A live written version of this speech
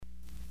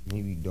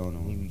Maybe don't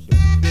know.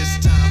 This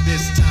time,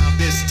 next time,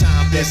 this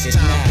time to build.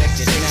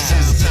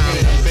 This time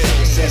to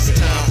build. This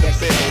time to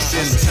build.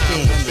 This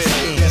time to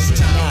build. This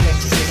time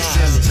to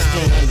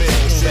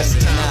build. This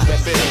time to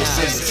build.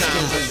 This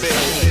time to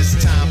build. This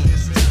time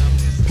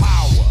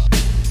power.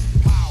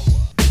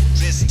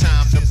 This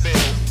time to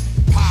build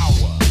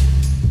power.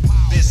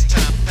 This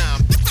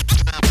time to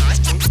build power.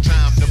 This time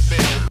to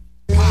build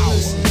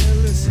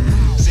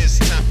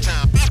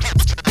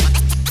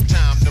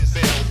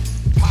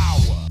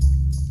power.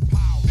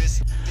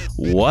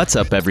 What's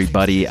up,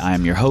 everybody?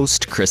 I'm your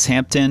host, Chris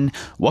Hampton.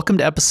 Welcome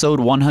to episode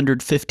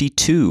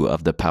 152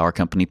 of the Power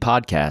Company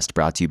Podcast,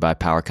 brought to you by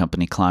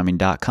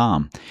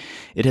PowerCompanyClimbing.com.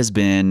 It has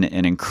been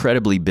an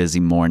incredibly busy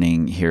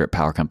morning here at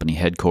Power Company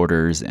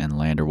headquarters in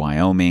Lander,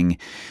 Wyoming.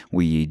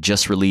 We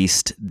just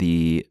released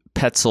the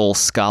Etzel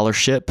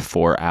scholarship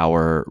for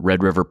our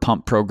Red River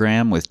Pump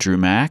program with Drew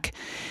Mack.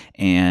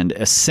 And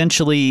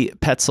essentially,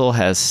 Etzel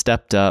has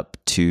stepped up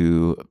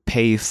to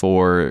pay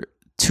for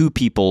two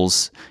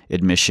people's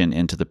admission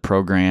into the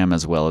program,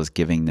 as well as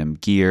giving them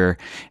gear.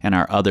 And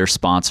our other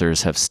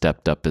sponsors have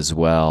stepped up as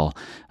well.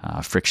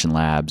 Friction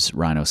Labs,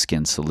 Rhino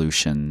Skin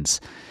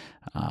Solutions,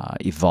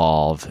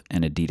 Evolve,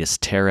 and Adidas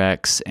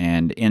Terex.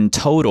 And in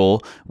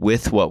total,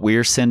 with what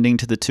we're sending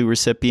to the two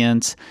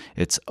recipients,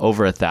 it's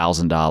over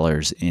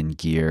 $1,000 in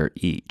gear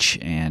each.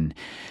 And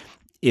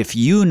if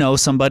you know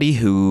somebody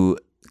who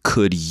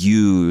could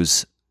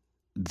use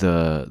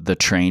the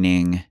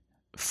training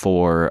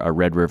for a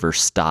Red River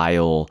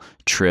style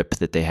trip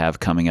that they have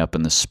coming up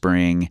in the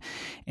spring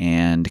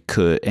and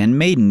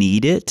may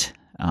need it,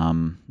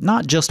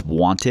 not just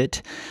want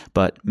it,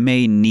 but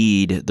may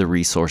need the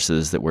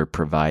resources that we're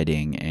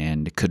providing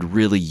and could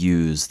really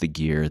use the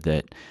gear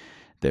that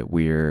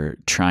we're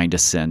trying to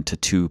send to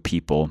two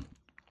people,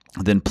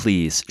 then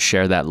please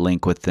share that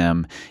link with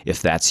them.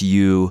 If that's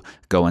you,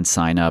 go and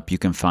sign up. You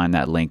can find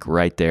that link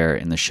right there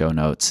in the show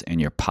notes in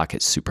your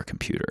pocket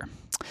supercomputer.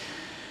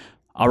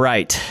 All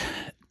right.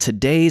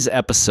 Today's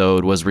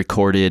episode was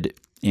recorded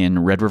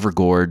in Red River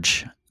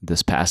Gorge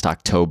this past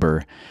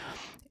October,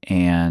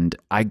 and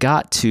I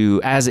got to,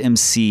 as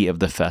MC of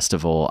the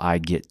festival, I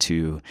get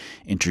to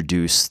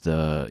introduce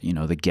the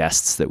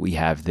guests that we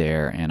have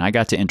there, and I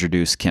got to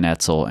introduce Ken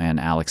Etzel and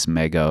Alex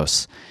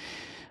Megos,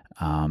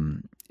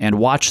 and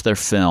watch their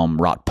film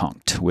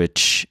Rotpunkt,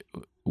 which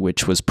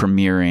was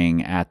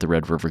premiering at the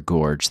Red River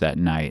Gorge that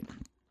night.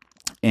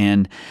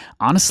 And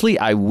honestly,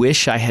 I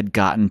wish I had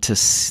gotten to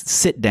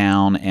sit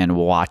down and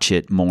watch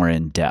it more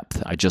in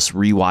depth. I just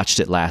rewatched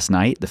it last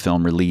night. The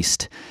film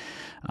released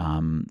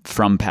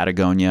from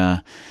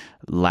Patagonia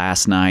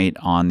last night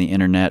on the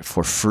internet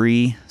for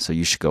free, so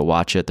you should go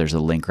watch it. There's a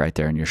link right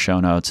there in your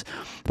show notes.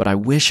 But I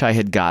wish I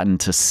had gotten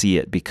to see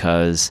it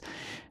because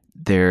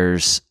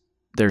there's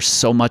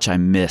so much I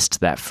missed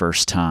that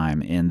first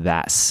time in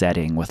that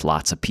setting with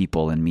lots of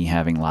people and me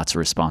having lots of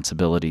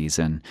responsibilities.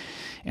 And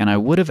I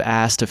would have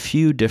asked a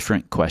few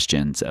different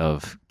questions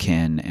of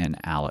Ken and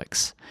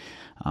Alex.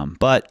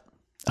 But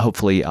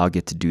hopefully I'll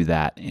get to do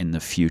that in the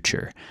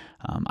future.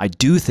 I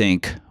do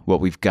think what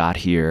we've got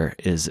here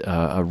is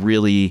a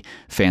really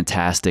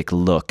fantastic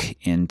look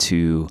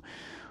into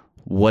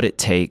what it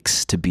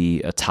takes to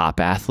be a top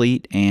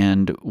athlete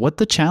and what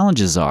the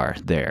challenges are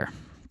there.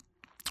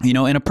 You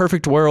know, in a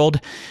perfect world,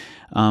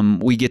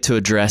 we get to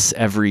address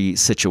every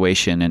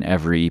situation and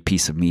every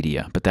piece of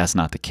media, but that's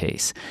not the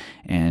case.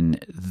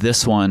 And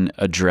this one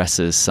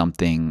addresses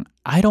something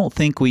I don't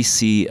think we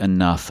see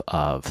enough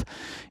of.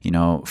 You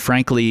know,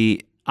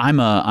 frankly,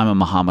 I'm a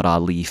Muhammad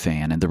Ali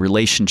fan, and the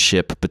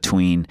relationship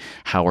between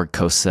Howard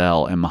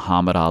Cosell and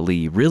Muhammad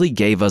Ali really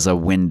gave us a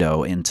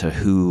window into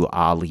who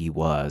Ali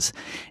was.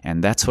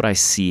 And that's what I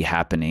see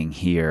happening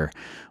here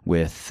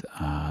with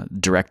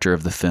director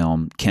of the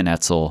film, Ken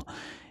Etzel,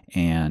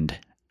 and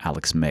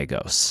Alex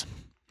Megos.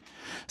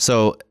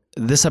 So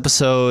this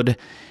episode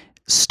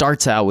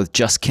starts out with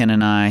just Ken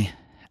and I.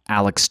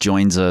 Alex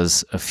joins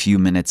us a few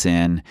minutes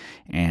in,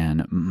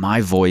 and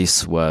my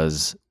voice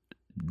was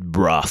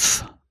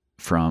rough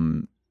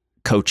from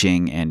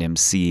coaching and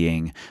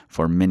emceeing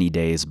for many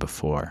days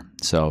before.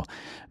 So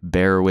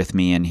bear with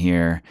me in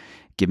here.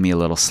 Give me a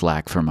little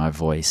slack for my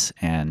voice,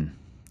 and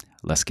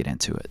let's get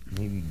into it.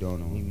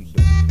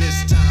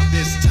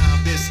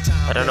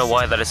 I don't know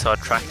why that is so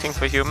attracting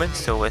for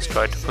humans to always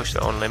try to push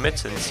their own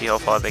limits and see how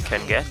far they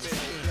can get.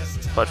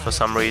 But for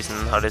some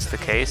reason that is the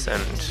case,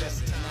 and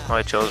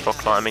I chose rock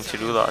climbing to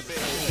do that.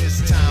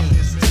 This time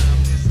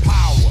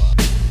power.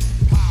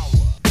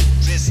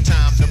 This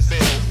time to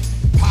build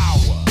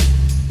power.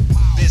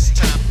 This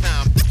time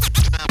to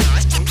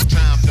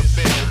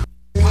build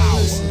power.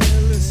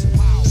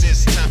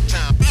 This time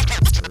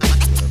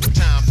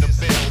to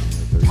build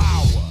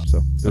power.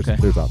 So Okay.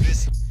 there's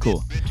options.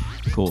 Cool.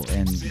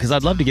 And because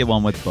I'd love to get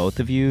one with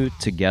both of you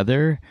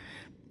together.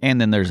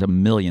 And then there's a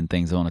million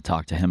things I want to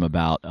talk to him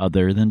about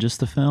other than just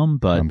the film.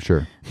 But I'm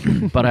sure.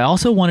 But I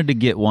also wanted to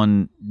get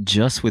one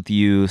just with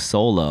you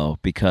solo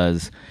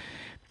because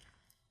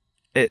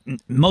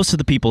most of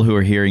the people who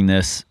are hearing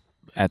this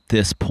at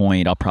this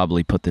point, I'll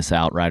probably put this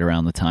out right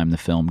around the time the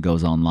film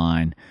goes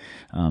online.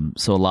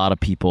 So a lot of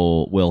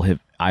people will have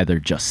either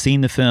just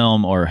seen the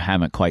film or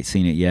haven't quite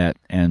seen it yet.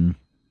 And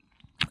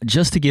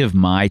just to give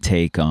my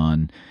take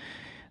on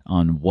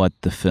what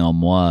the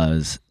film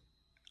was,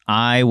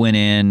 I went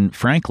in,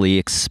 frankly,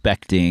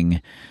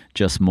 expecting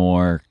just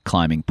more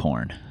climbing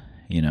porn.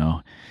 You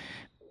know,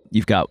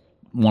 you've got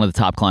one of the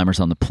top climbers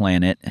on the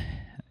planet,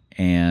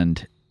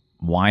 and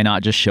why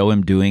not just show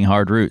him doing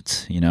hard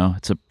routes? You know,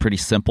 it's a pretty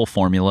simple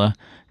formula.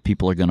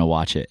 People are going to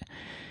watch it.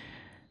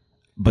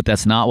 But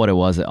that's not what it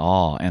was at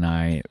all. And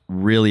I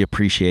really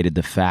appreciated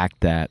the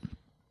fact that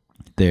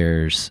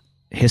there's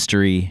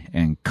history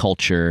and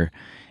culture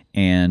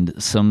and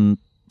some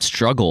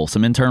struggle,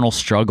 some internal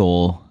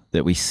struggle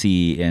that we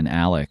see in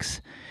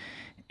Alex.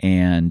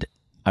 And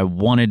I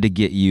wanted to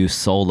get you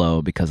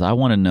solo because I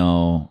want to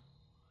know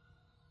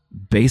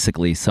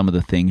basically some of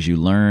the things you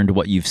learned,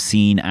 what you've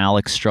seen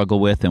Alex struggle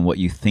with, and what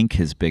you think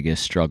his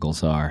biggest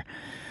struggles are.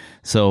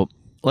 So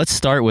let's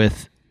start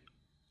with,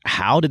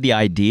 how did the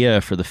idea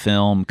for the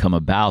film come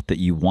about that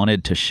you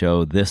wanted to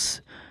show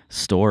this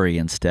story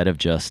instead of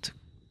just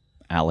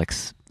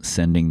Alex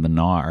sending the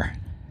gnar?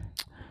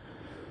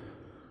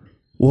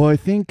 Well, I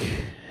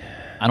think...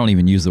 I don't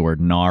even use the word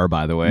gnar,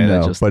 by the way.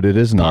 No, that just but it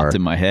is gnar. popped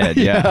in my head.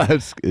 Yeah,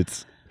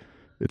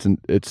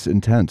 it's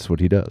intense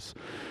what he does.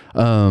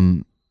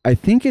 I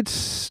think it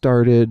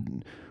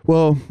started.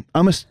 Well,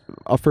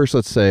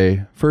 let's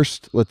say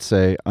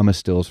I'm a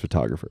stills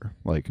photographer.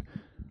 Like,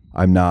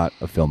 I'm not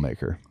a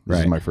filmmaker. This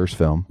is my first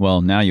film.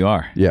 Well, now you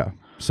are. Yeah.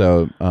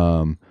 So,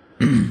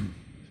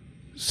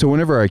 so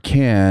whenever I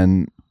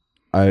can,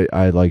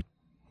 I like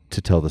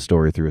to tell the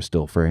story through a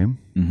still frame.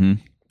 Mm-hmm.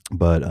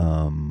 But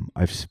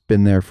I've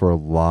been there for a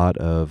lot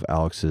of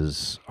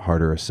Alex's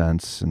harder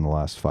ascents in the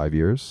last 5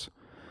 years,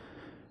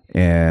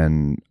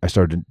 and I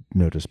started to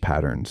notice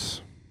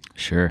patterns.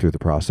 Sure. Through the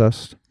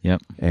process.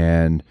 Yep.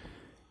 And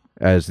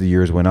as the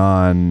years went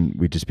on,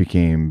 we just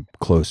became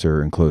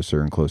closer and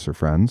closer and closer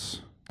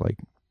friends. Like,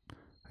 I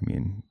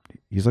mean,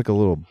 he's like a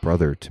little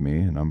brother to me,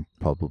 and I'm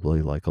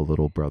probably like a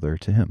little brother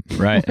to him.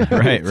 Right,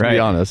 right, to right. be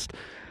honest.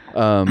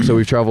 So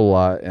we've traveled a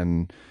lot,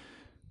 and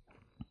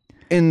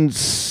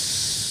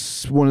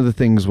one of the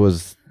things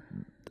was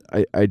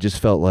I just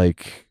felt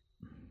like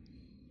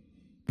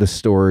the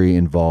story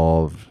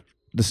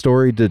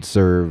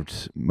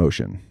deserved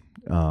motion.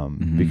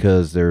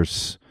 Because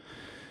there's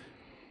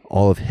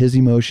all of his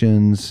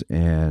emotions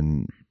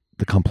and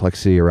the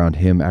complexity around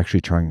him actually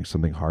trying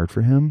something hard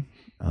for him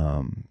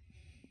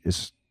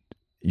is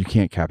you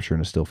can't capture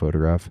in a still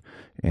photograph,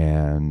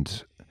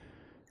 and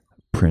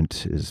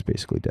print is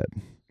basically dead.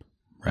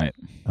 Right.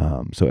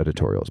 So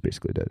editorial is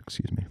basically dead,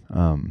 excuse me.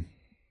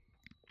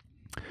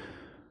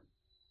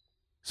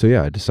 So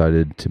yeah, I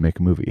decided to make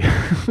a movie.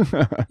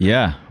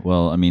 Yeah.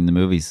 Well, I mean, the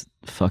movie's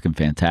fucking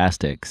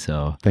fantastic.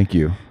 So Thank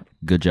you.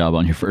 Good job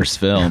on your first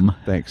film.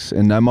 Thanks.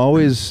 And I'm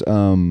always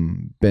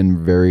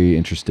been very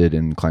interested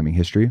in climbing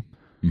history.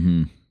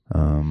 Mm-hmm.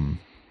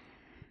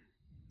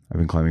 I've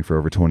been climbing for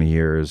over 20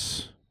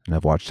 years, and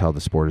I've watched how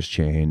the sport has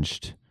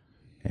changed.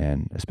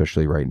 And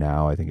especially right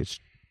now, I think it's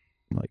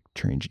like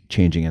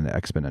changing at an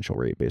exponential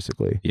rate,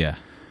 basically. Yeah.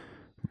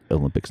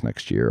 Olympics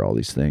next year, all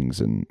these things.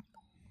 And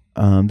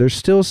there's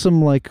still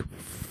some like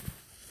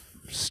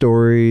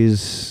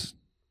stories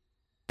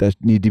that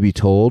need to be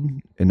told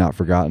and not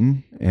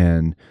forgotten.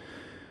 And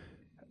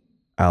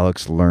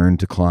Alex learned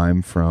to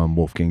climb from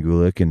Wolfgang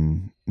Gulick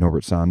and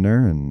Norbert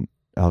Sandner and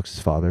Alex's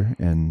father.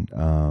 And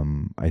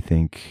I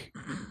think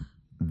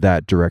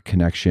that direct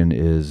connection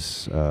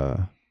is,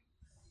 I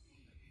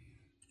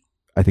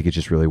think it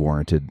just really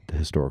warranted the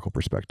historical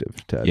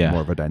perspective to add more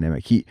of a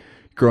dynamic.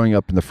 Growing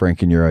up in the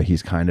Frankenjura,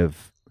 he's kind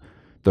of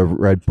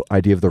the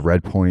idea of the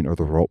red point or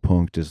the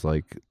Rotpunkt is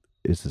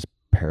this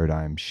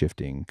paradigm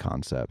shifting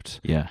concept.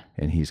 Yeah.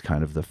 And he's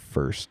kind of the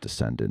first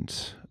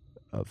descendant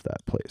of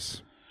that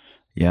place.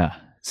 Yeah.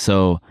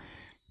 So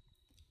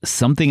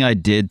something I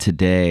did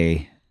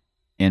today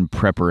in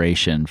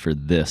preparation for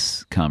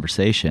this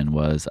conversation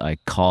was I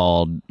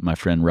called my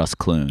friend Russ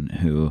Clune,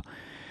 who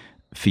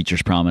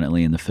features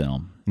prominently in the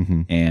film.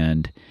 Mm-hmm.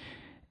 And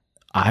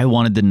I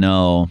wanted to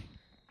know,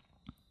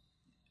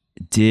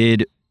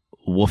 did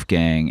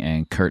Wolfgang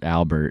and Kurt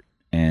Albert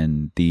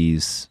and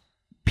these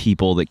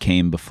people that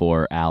came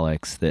before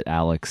Alex, that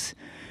Alex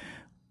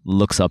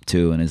looks up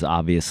to and is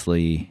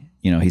obviously,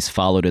 he's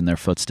followed in their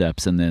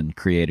footsteps and then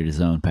created his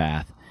own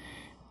path.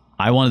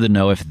 I wanted to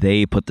know if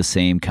they put the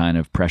same kind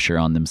of pressure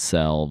on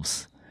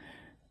themselves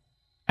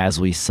as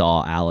we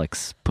saw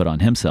Alex put on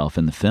himself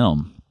in the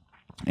film,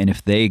 and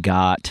if they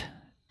got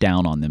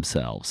down on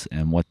themselves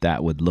and what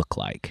that would look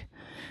like.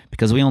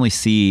 Because we only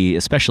see,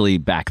 especially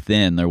back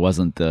then, there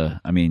wasn't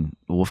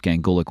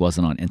Wolfgang Gulick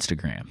wasn't on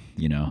Instagram,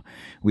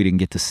 We didn't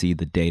get to see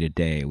the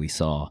day-to-day. We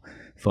saw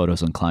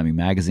photos on climbing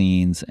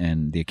magazines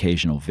and the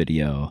occasional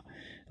video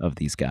of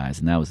these guys,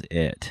 and that was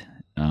it.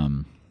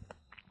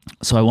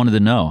 So I wanted to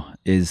know,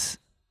 is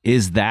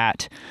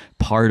that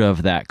part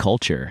of that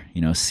culture?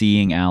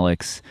 Seeing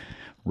Alex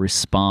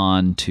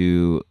respond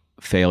to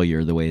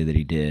failure the way that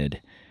he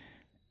did,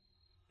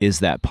 is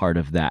that part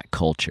of that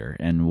culture?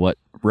 And what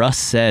Russ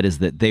said is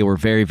that they were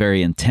very,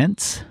 very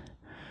intense,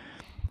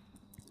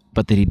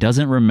 but that he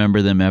doesn't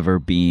remember them ever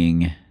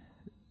being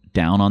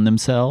down on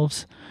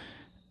themselves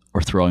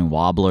or throwing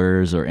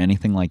wobblers or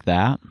anything like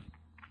that.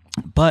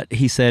 But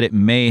he said it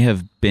may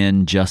have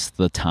been just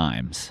the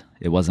times.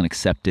 It wasn't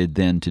accepted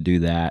then to do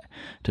that,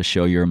 to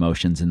show your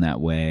emotions in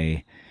that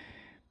way.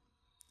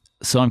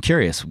 So I'm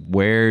curious,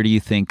 where do you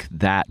think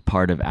that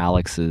part of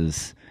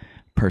Alex's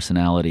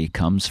personality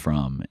comes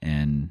from?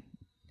 And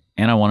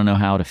I want to know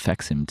how it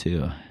affects him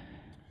too.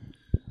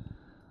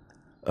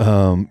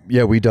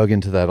 Yeah, we dug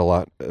into that a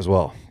lot as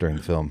well during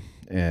the film.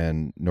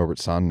 And Norbert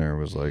Sondner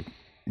was like,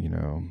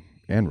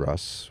 and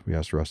Russ, we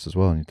asked Russ as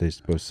well, and they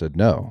both said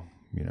no,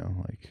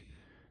 like,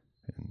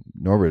 and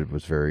Norbert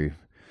was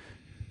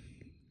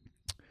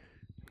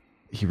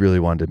he really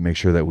wanted to make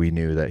sure that we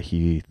knew that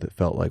he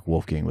felt like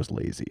Wolfgang was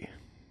lazy.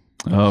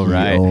 Oh,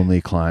 right. He only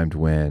climbed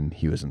when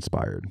he was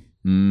inspired.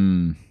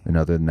 And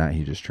other than that,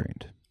 he just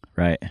trained.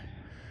 Right.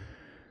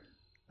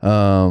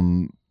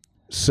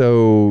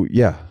 So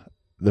yeah,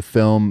 the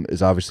film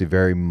is obviously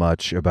very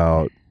much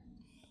about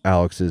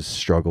Alex's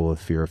struggle with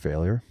fear of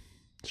failure,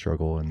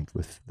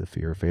 with the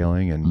fear of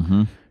failing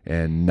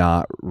and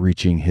not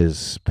reaching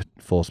his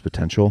fullest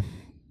potential.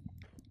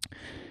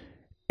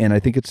 And I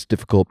think it's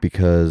difficult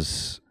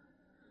because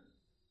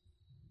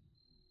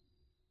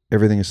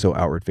everything is so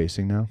outward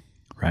facing now.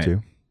 Right.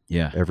 Too.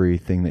 Yeah.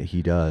 Everything that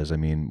he does. I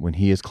mean, when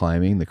he is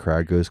climbing, the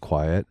crowd goes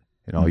quiet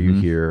and all you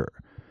hear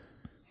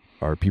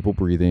are people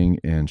breathing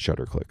and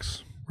shutter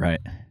clicks. Right.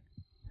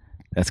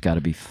 That's got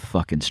to be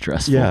fucking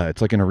stressful. Yeah.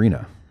 It's like an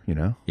arena,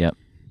 Yep.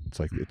 It's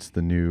like, it's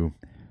the new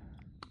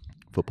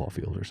football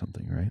field or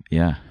something, right?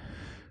 Yeah.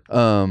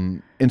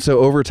 And so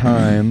over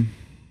time,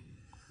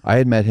 I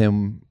had met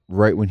him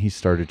right when he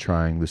started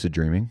trying lucid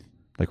dreaming.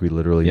 Like we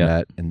literally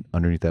met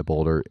underneath that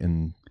boulder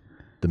in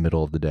the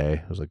middle of the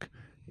day. It was like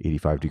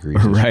 85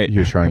 degrees. Right. He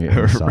was trying it in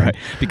the sun. Right.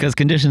 Because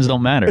conditions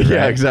don't matter. Right?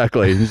 Yeah,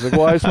 exactly. He's like,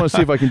 well, I just want to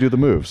see if I can do the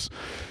moves.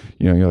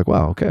 You're like,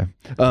 wow, okay.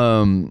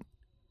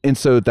 And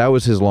so that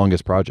was his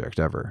longest project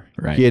ever.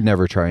 Right. He had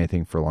never tried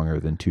anything for longer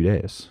than 2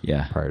 days.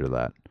 Yeah. Prior to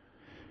that.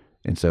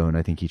 And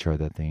I think he tried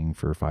that thing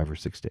for 5 or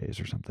 6 days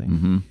or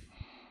something.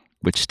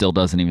 Which still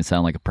doesn't even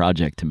sound like a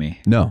project to me.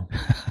 No.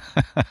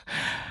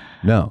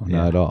 No,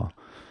 not at all.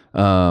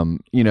 And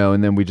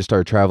then we just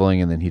started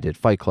traveling, and then he did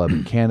Fight Club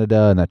in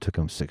Canada, and that took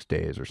him 6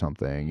 days or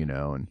something,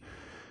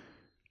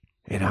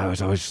 and I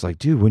was always just like,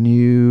 dude, when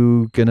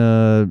you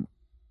gonna,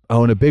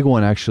 and a big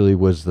one actually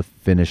was the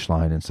finish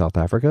line in South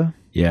Africa.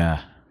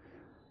 Yeah.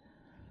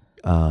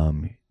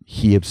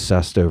 He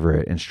obsessed over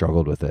it and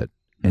struggled with it.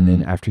 And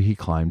then after he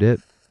climbed it,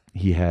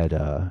 he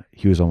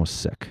was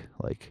almost sick.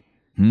 Like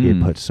he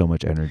had put so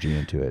much energy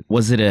into it.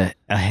 Was it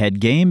a head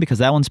game? Because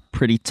that one's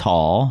pretty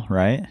tall,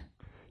 right?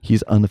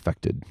 He's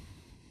unaffected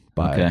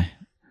by. Okay.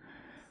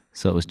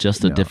 So it was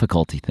just a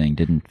difficulty thing.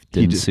 Didn't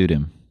suit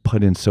him.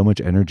 Put in so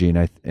much energy,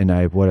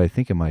 and what I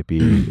think it might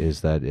be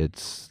is that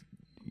it's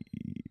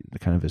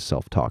kind of his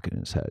self-talk in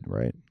his head,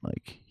 right?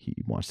 Like he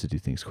wants to do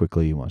things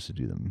quickly. He wants to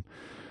do them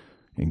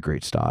in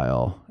great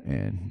style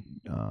and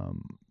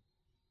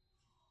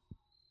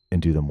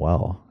do them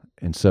well.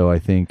 And so I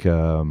think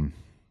I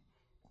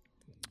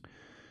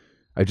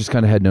just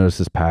kind of had noticed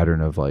this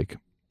pattern of like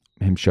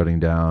him shutting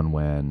down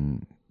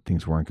when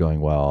things weren't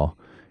going well.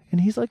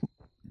 And he's like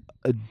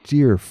a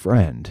dear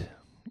friend.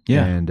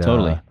 Yeah, and,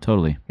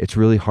 totally. It's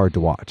really hard to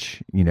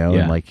watch,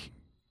 and like,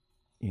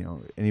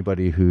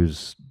 anybody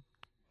whose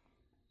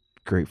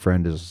great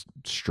friend is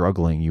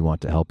struggling, you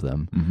want to help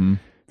them,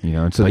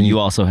 and so but you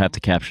also have to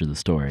capture the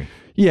story.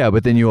 Yeah,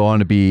 but then you want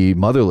to be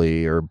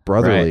motherly or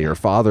brotherly or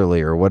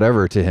fatherly or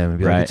whatever to him and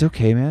be like, it's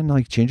okay, man.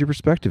 Like, change your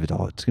perspective. It's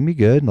going to be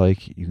good.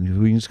 Like, we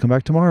can just come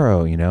back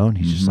tomorrow, and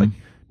he's just like,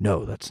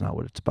 no, that's not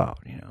what it's about.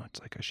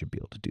 It's like, I should be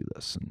able to do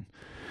this.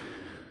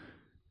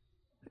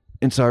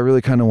 And so I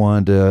really kind of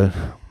wanted to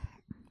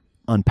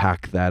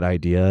unpack that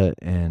idea,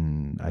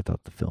 and I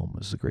thought the film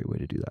was a great way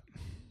to do that.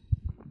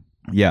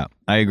 Yeah,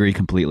 I agree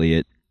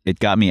completely. It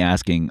got me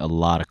asking a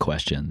lot of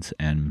questions,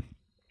 and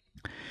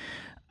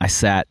I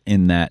sat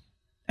in that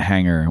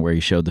hangar where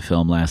you showed the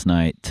film last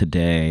night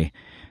today,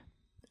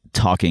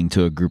 talking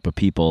to a group of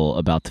people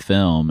about the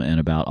film and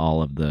about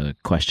all of the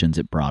questions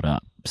it brought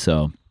up.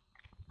 So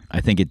I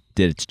think it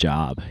did its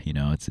job.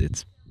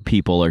 It's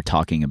people are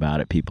talking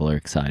about it. People are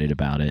excited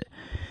about it.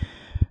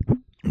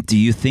 Do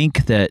you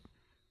think that,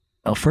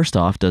 first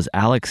off, does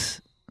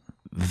Alex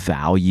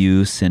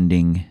value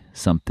sending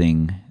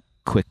something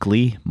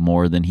quickly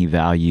more than he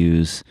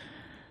values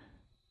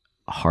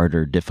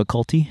harder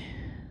difficulty?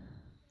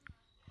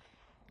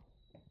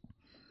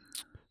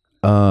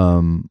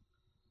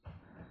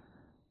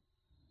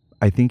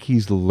 I think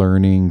he's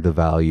learning the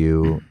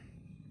value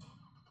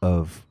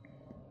of.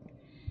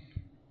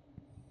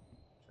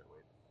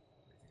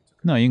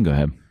 No, you can go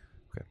ahead.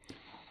 Okay.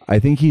 I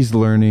think he's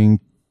learning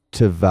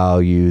to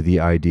value the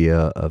idea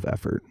of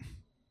effort.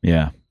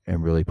 Yeah.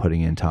 And really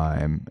putting in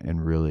time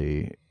and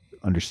really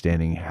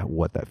understanding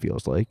what that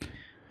feels like.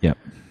 Yep.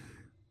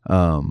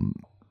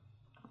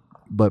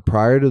 But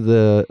prior to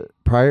the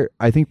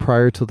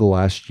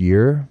last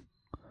year,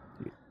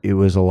 it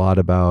was a lot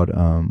about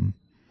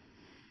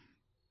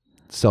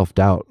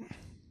self-doubt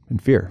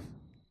and fear.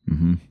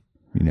 Mm-hmm.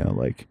 You know,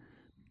 like,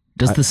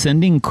 does the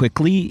sending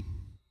quickly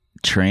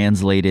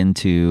translate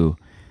into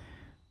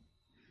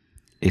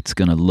it's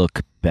going to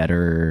look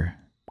better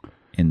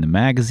in the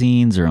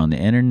magazines or on the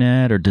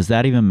internet, or does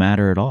that even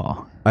matter at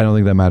all? I don't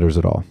think that matters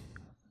at all.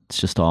 It's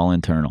just all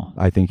internal.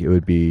 I think it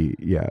would be,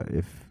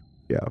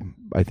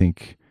 I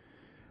think.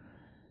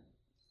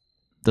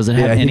 Does it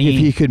have I any? think if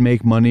he could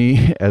make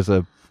money as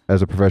a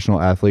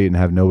professional athlete and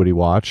have nobody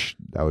watch,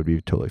 that would be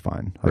totally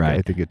fine. Like, right.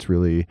 I think it's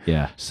really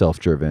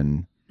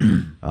self-driven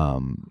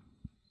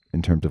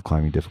in terms of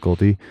climbing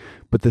difficulty.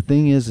 But the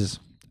thing is,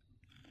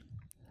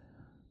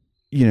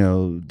 you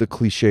know, the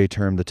cliche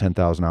term, the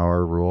 10,000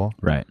 hour rule.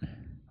 Right.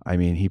 I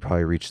mean, he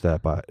probably reached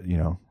that by,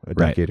 a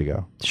decade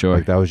ago. Sure.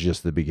 Like, that was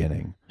just the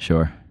beginning.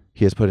 Sure.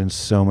 He has put in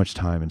so much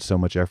time and so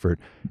much effort.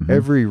 Mm-hmm.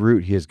 Every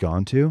route he has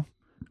gone to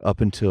up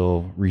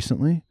until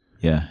recently.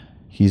 Yeah.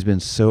 He's been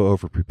so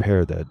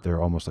over-prepared that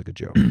they're almost like a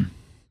joke.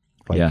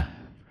 Like, yeah.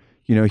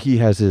 You know, he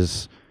has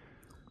his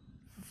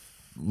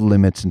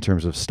limits in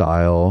terms of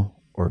style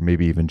or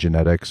maybe even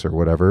genetics or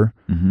whatever.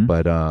 Mm-hmm.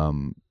 But,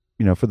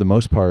 for the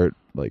most part,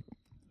 like,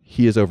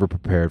 he is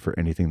over-prepared for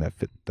anything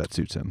that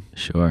suits him.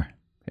 Sure.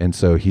 And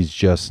so he's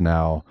just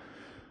now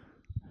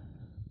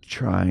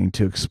trying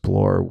to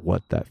explore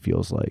what that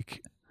feels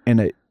like.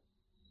 And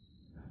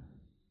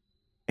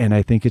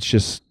I think it's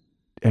just,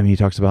 he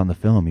talks about in the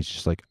film, he's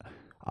just like,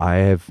 I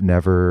have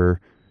never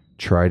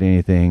tried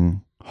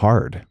anything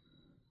hard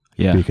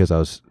because I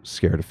was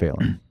scared of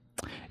failing.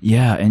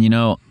 Yeah.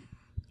 And,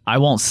 I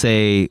won't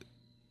say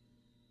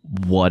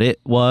what it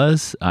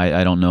was.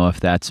 I don't know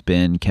if that's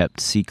been kept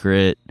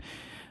secret,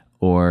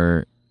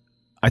 or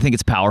I think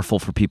it's powerful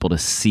for people to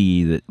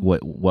see that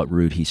what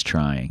route he's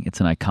trying. It's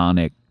an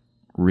iconic,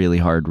 really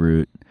hard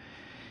route.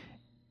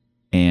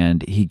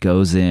 And he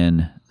goes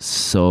in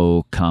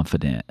so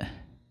confident.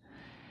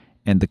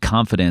 And the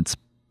confidence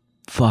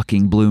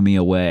fucking blew me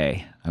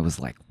away. I was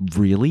like,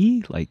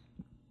 really? Like,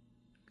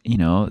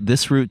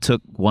 this route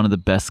took one of the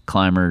best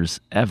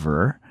climbers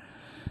ever,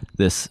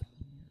 this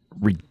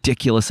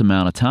ridiculous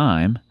amount of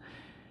time,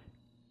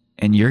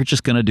 and you're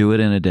just going to do it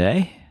in a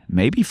day?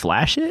 Maybe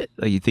flash it?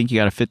 Like, you think you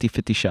got a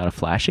 50-50 shot of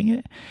flashing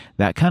it?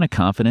 That kind of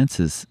confidence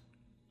is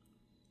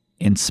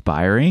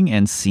inspiring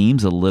and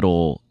seems a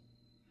little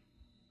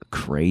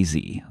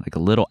crazy, like a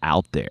little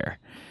out there.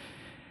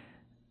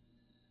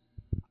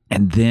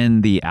 And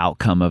then the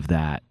outcome of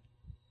that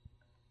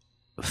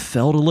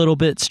felt a little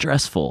bit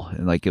stressful.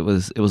 Like, it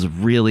was a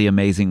really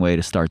amazing way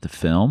to start the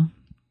film.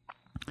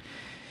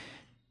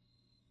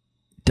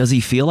 Does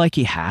he feel like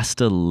he has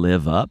to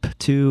live up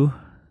to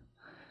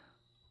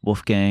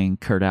Wolfgang,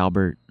 Kurt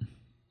Albert?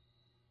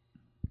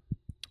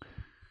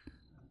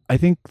 I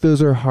think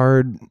those are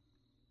hard.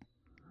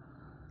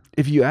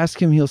 If you ask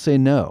him, he'll say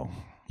no.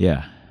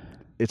 Yeah.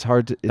 It's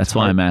hard to. That's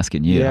why I'm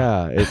asking you.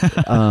 Yeah.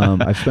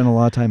 I've spent a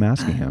lot of time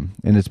asking him,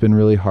 and it's been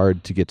really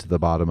hard to get to the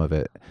bottom of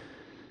it.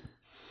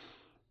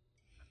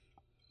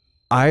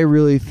 I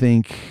really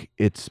think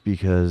it's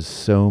because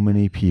so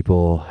many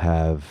people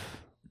have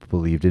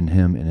believed in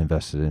him and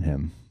invested in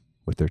him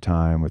with their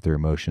time, with their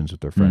emotions,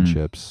 with their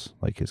friendships,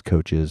 like his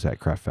coaches at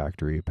Craft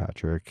Factory,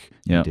 Patrick,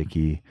 and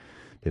Dickie.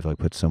 They've like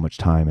put so much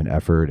time and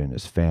effort, and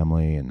his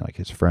family and like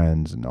his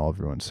friends and all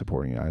everyone's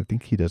supporting it. I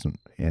think he doesn't,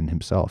 and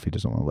himself, he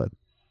doesn't want to let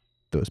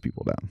those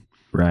people down.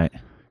 Right.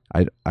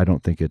 I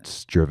don't think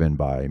it's driven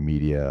by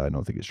media. I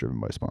don't think it's driven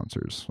by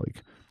sponsors.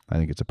 Like, I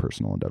think it's a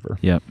personal endeavor.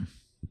 Yep.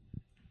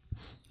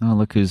 Oh,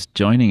 look who's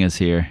joining us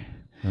here.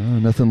 Oh,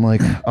 nothing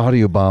like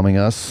audio bombing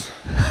us.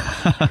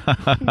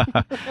 Like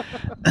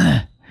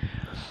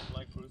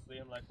Bruce Lee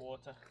and like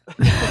water.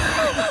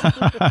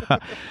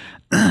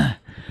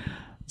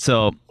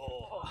 So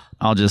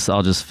I'll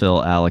just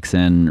fill Alex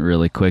in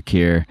really quick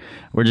here.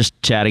 We're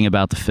just chatting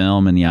about the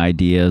film and the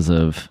ideas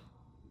of,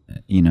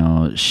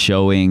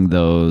 showing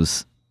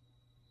those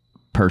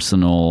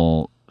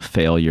personal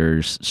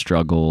failures,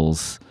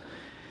 struggles,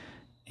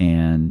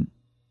 and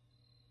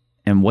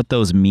what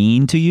those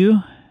mean to you,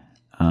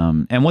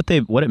 and what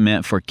it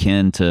meant for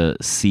Ken to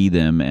see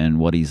them and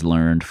what he's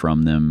learned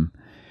from them.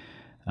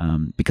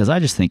 Because I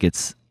just think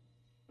it's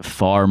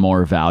far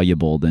more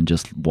valuable than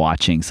just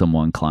watching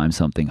someone climb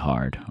something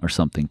hard or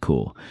something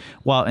cool.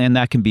 Well, and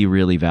that can be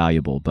really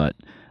valuable, but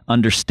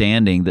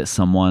understanding that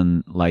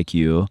someone like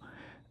you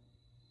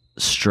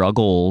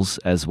struggles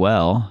as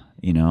well,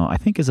 I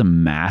think is a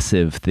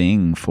massive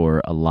thing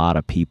for a lot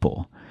of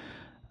people,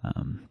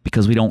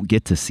 because we don't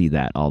get to see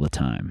that all the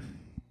time,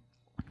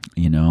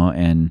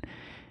 and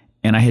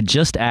I had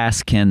just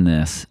asked Ken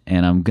this,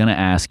 and I'm going to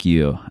ask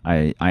you.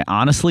 I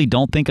honestly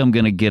don't think I'm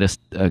going to get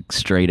a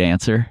straight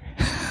answer.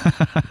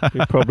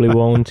 You probably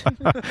won't.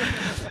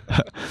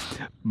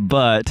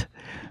 But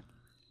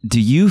do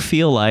you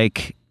feel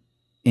like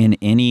in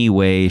any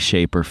way,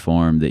 shape, or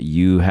form that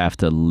you have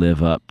to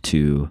live up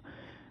to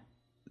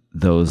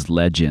those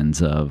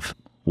legends of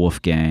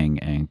Wolfgang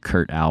and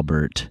Kurt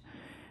Albert,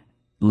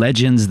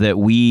 legends that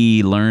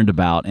we learned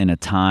about in a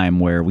time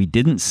where we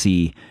didn't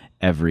see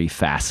every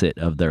facet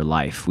of their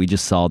life. We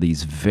just saw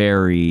these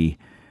very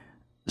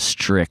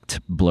strict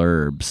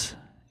blurbs,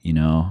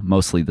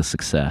 mostly the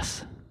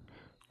success.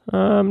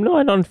 No,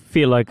 I don't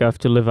feel like I have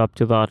to live up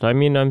to that. I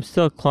mean, I'm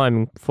still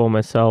climbing for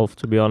myself,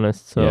 to be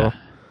honest. So Yeah.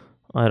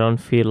 I don't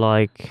feel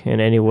like in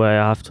any way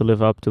I have to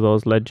live up to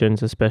those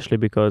legends, especially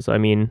because, I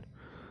mean,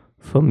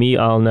 for me,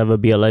 I'll never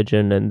be a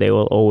legend and they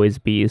will always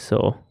be.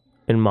 So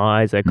in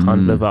my eyes, I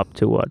can't live up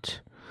to what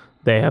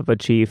they have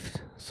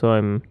achieved. So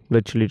I'm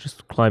literally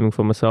just climbing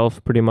for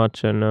myself pretty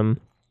much. And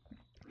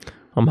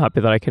I'm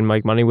happy that I can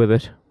make money with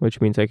it,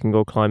 which means I can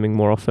go climbing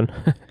more often.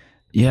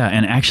 Yeah,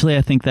 and actually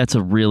I think that's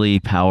a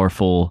really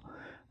powerful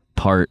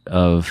part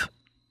of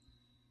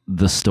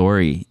the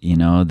story,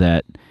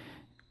 that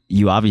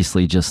you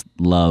obviously just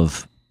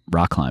love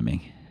rock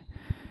climbing.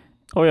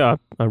 Oh yeah,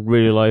 I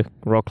really like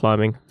rock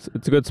climbing.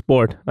 It's a good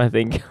sport, I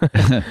think.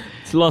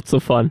 It's lots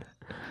of fun.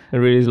 It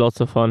really is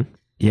lots of fun.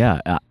 Yeah,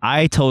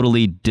 I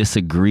totally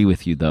disagree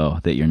with you though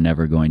that you're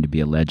never going to be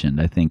a legend.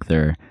 I think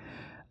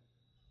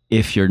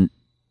if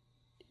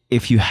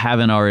you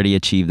haven't already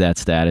achieved that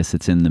status,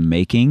 it's in the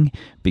making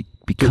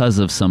because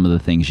of some of the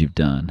things you've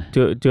done.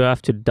 Do I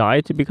have to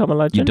die to become a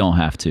legend? You don't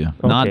have to.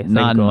 Okay, not thank in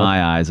God.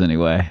 my eyes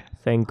anyway.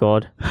 Thank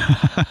God.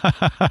 Can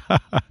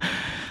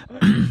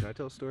I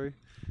tell a story?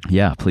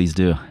 Yeah, please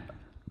do.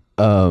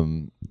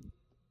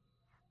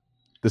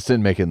 This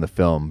didn't make it in the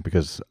film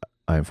because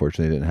I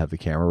unfortunately didn't have the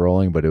camera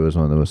rolling, but it was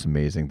one of the most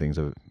amazing things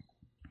I've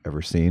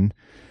ever seen.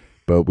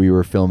 But we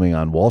were filming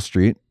on Wall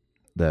Street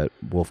that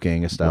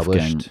Wolfgang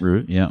established. Wolfgang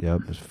Root, yeah.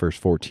 Yep, his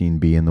first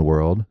 14B in the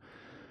world.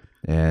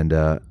 And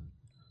I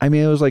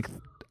mean, it was like,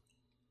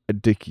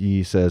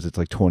 Dickie says it's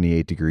like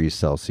 28 degrees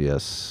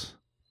Celsius,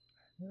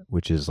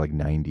 which is like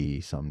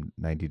 90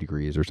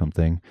 degrees or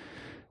something.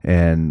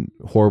 And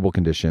horrible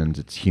conditions.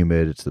 It's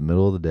humid. It's the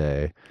middle of the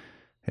day.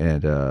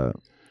 And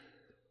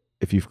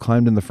if you've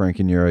climbed in the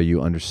Frankenjura,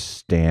 you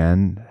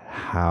understand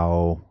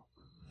how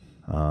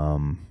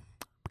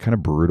kind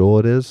of brutal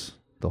it is.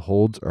 The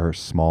holds are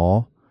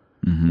small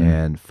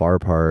and far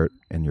apart,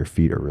 and your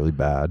feet are really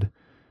bad.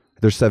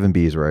 There's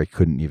 7Bs where I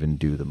couldn't even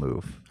do the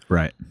move.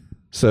 Right.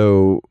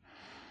 So,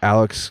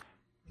 Alex,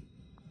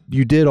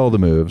 you did all the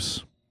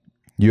moves.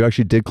 You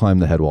actually did climb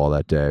the head wall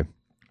that day,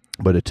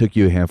 but it took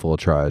you a handful of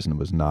tries and it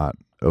was not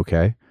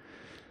okay.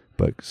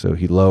 But so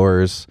he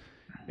lowers,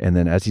 and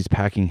then as he's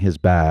packing his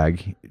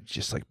bag,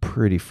 just like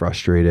pretty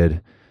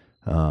frustrated,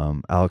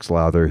 Alex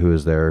Lowther, who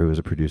was there, who was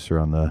a producer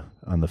on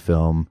the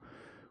film,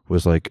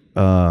 was like,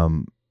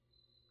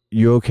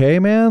 "You okay,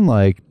 man?"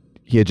 Like,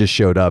 he had just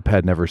showed up,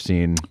 had never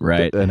seen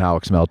an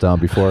Alex meltdown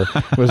before.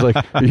 Was like,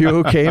 "Are you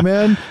okay,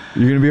 man?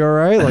 You're gonna be all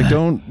right. Like,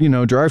 don't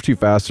drive too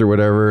fast or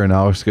whatever." And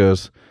Alex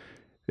goes,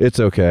 "It's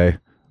okay.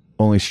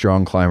 Only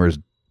strong climbers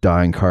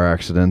die in car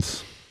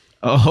accidents."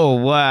 Oh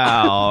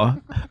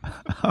wow!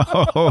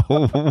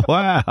 Oh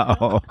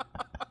wow!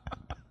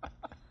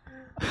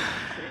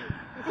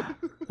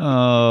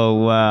 Oh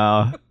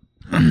wow!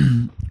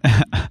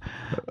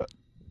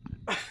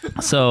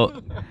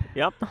 So,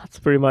 yep, that's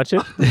pretty much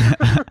it.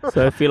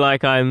 So I feel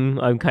like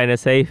I'm kind of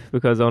safe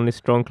because only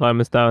strong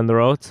climbers die on the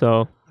road.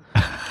 So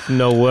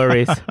no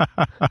worries.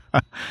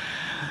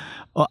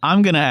 Well,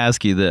 I'm gonna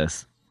ask you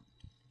this,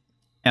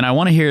 and I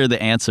want to hear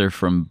the answer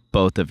from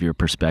both of your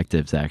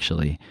perspectives.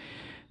 Actually,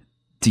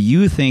 do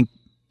you think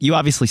you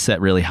obviously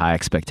set really high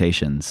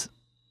expectations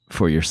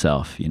for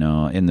yourself?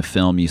 In the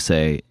film, you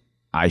say,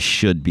 "I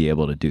should be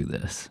able to do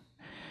this."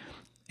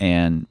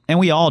 And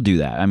we all do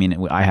that. I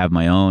mean, I have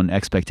my own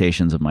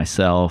expectations of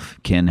myself.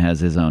 Ken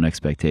has his own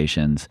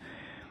expectations.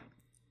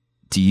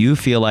 Do you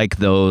feel like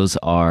they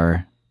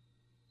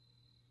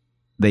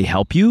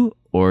help you,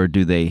 or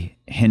do they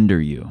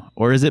hinder you?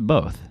 Or is it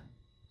both?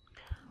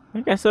 I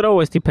guess it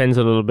always depends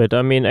a little bit.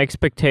 I mean,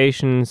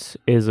 expectations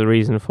is a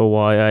reason for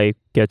why I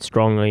get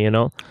stronger,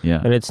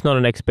 Yeah. And it's not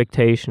an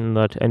expectation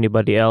that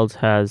anybody else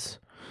has.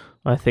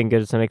 I think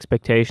it's an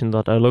expectation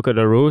that I look at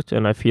a route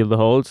and I feel the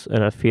holds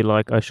and I feel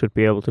like I should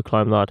be able to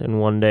climb that in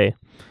one day.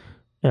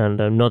 And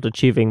not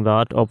achieving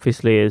that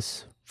obviously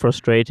is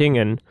frustrating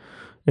and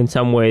in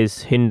some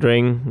ways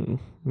hindering,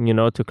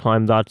 to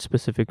climb that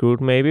specific route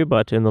maybe.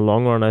 But in the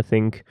long run, I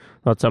think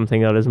that's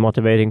something that is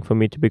motivating for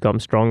me to become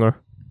stronger.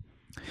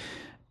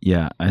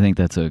 Yeah, I think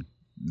that's a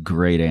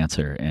great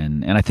answer.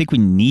 And I think we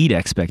need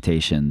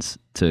expectations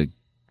to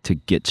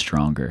get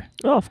stronger.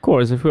 Oh, of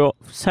course. If we're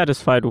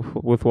satisfied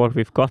with what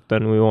we've got,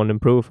 then we won't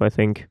improve, I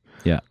think.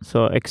 Yeah.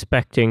 So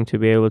expecting to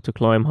be able to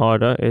climb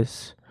harder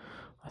is,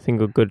 I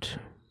think, a good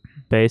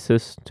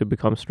basis to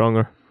become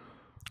stronger.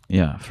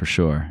 Yeah, for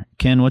sure.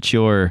 Ken, what's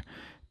your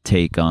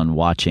take on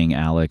watching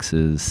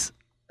Alex's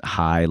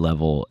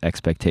high-level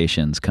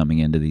expectations coming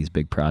into these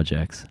big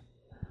projects?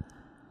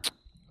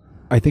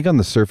 I think on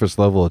the surface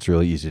level, it's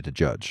really easy to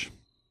judge.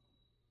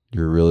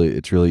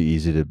 It's really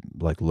easy to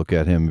like look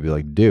at him and be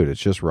like, dude,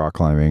 it's just rock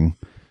climbing.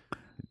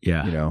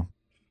 Yeah.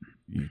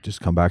 You just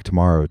come back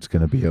tomorrow. It's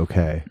going to be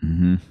okay.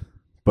 Mm-hmm.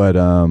 But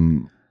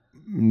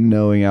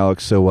knowing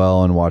Alex so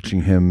well and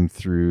watching him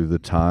through the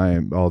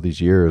time, all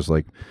these years,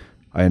 like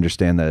I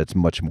understand that it's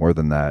much more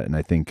than that. And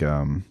I think, he's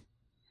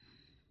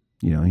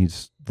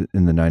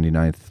in the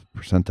 99th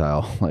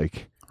percentile,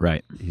 like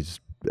Right. he's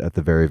at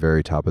the very,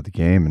 very top of the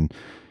game. And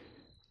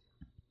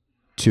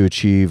to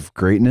achieve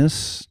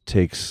greatness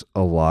takes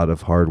a lot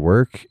of hard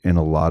work and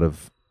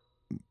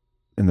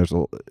there's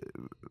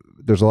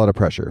a lot of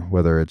pressure,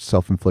 whether it's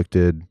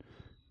self-inflicted,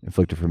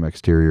 inflicted from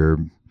exterior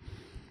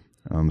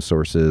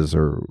sources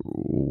or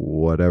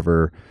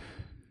whatever.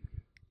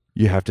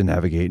 You have to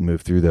navigate and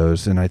move through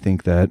those. And I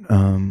think that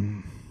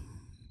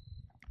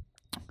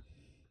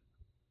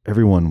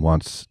everyone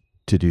wants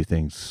to do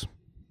things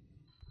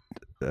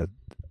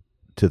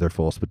to their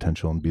fullest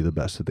potential and be the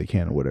best that they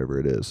can at whatever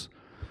it is.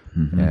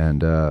 Mm-hmm.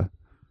 And I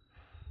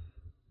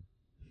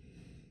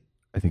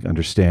think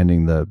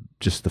understanding the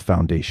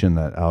foundation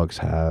that Alex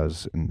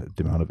has and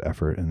the amount of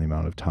effort and the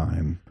amount of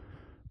time,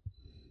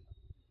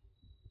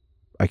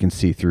 I can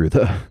see through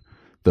the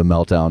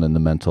meltdown and the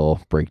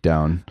mental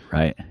breakdown.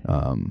 Right.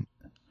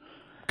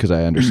 Because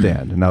I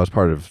understand. And that was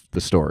part of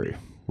the story,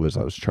 was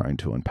I was trying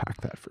to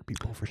unpack that for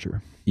people for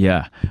sure.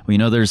 Yeah.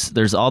 Well,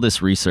 there's all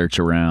this research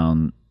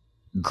around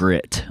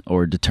grit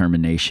or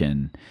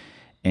determination.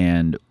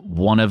 And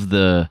one of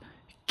the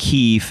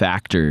key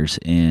factors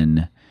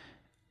in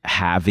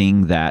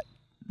having that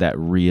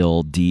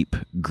real deep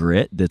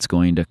grit that's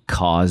going to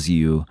cause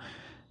you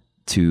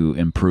to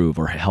improve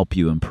or help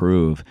you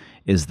improve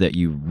is that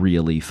you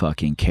really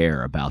fucking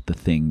care about the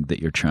thing that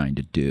you're trying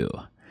to do.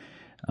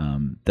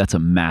 That's a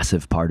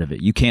massive part of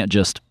it. You can't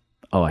just,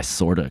 I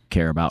sort of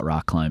care about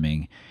rock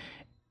climbing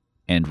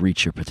and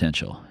reach your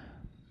potential.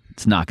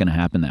 It's not going to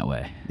happen that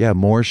way. Yeah,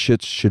 more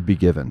shits should be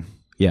given.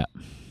 Yeah.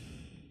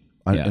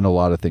 In a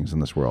lot of things in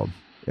this world.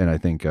 And I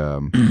think,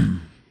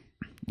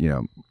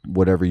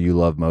 whatever you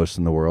love most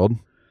in the world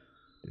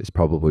is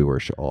probably where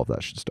all of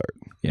that should start.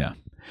 Yeah.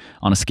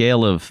 On a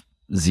scale of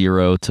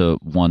 0 to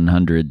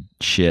 100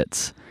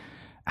 shits,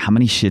 how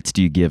many shits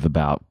do you give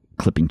about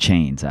clipping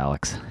chains,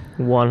 Alex?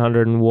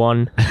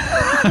 101.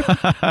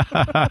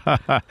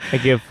 I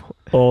give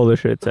all the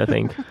shits, I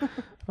think.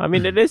 I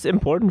mean, it is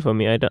important for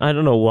me. I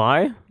don't know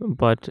why,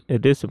 but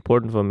it is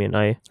important for me. And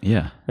I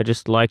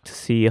just like to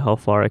see how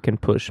far I can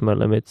push my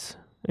limits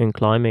in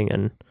climbing.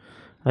 And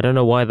I don't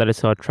know why that is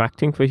so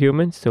attracting for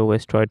humans to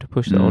always try to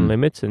push their own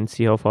limits and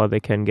see how far they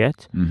can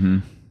get. Mm-hmm.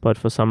 But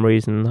for some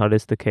reason, that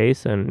is the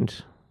case.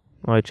 And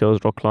I chose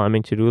rock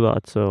climbing to do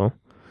that. So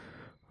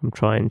I'm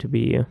trying to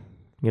be,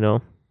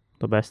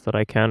 the best that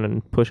I can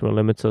and push my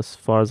limits as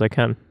far as I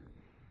can.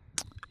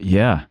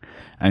 Yeah.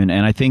 And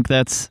I think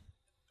it's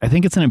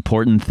an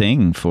important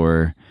thing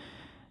for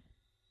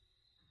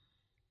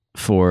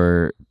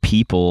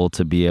people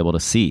to be able to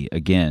see.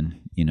 Again,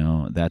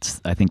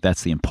 I think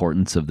that's the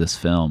importance of this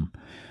film.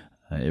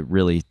 It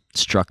really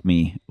struck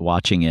me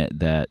watching it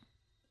that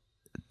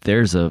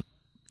there's a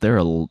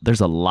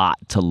lot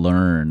to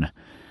learn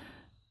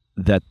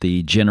that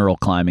the general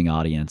climbing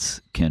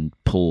audience can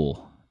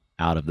pull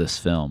out of this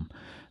film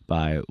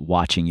by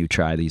watching you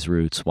try these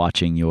routes,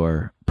 watching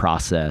your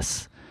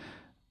process,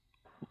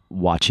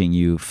 watching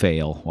you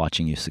fail,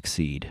 watching you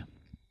succeed.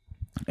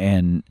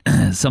 And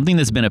something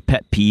that's been a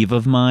pet peeve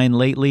of mine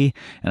lately,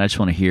 and I just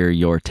want to hear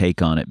your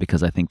take on it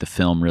because I think the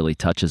film really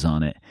touches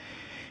on it,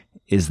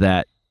 is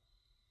that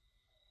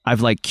I've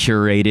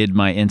curated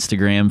my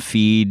Instagram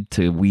feed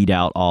to weed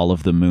out all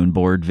of the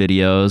moonboard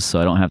videos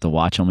so I don't have to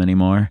watch them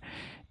anymore.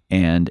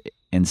 And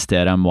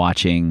instead I'm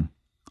watching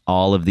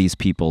all of these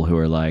people who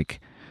are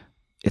like,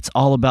 it's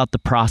all about the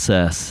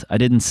process. I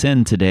didn't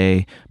send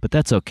today, but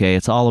that's okay.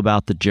 It's all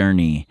about the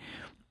journey.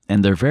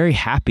 And they're very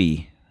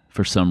happy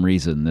for some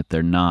reason that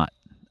they're not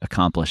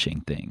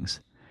accomplishing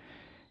things.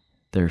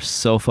 They're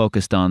so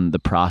focused on the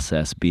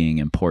process being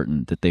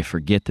important that they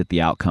forget that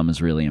the outcome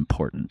is really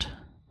important.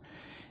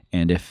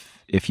 And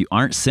if you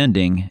aren't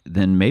sending,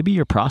 then maybe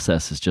your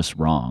process is just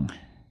wrong.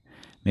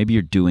 Maybe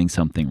you're doing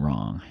something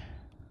wrong.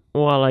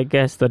 Well, I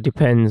guess that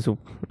depends.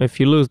 If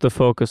you lose the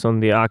focus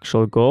on the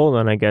actual goal,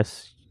 then I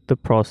guess the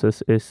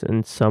process is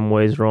in some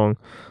ways wrong.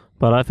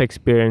 But I've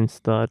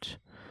experienced that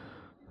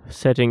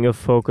setting your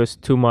focus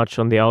too much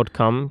on the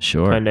outcome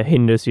kind of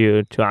hinders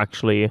you to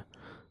actually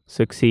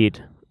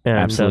succeed. And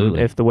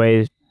Absolutely. If the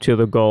way to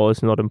the goal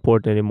is not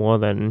important anymore,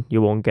 then you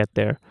won't get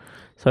there.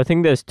 So I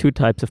think there's two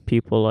types of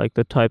people, like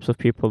the types of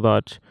people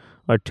that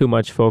are too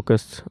much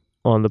focused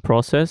on the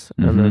process.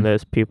 And then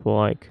there's people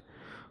like,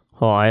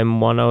 I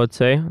am one, I would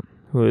say,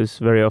 who is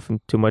very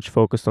often too much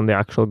focused on the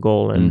actual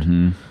goal.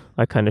 And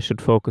I kind of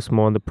should focus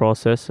more on the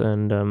process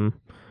and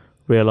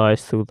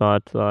realize through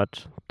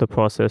that the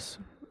process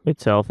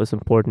itself is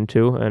important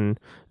too. And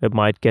it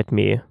might get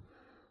me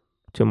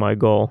to my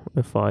goal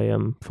if I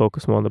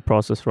focus more on the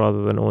process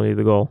rather than only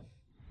the goal.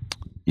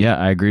 Yeah,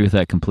 I agree with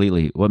that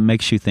completely. What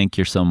makes you think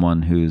you're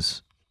someone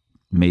who's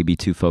maybe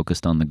too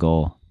focused on the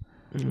goal?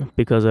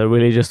 Because I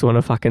really just want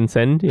to fucking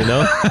send,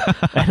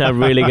 and I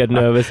really get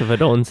nervous if I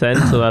don't send.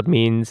 So that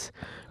means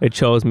it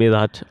shows me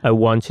that I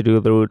want to do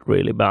the route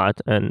really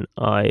bad. And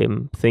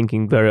I'm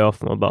thinking very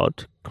often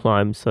about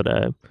climbs that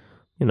I,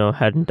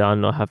 hadn't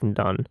done or haven't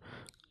done.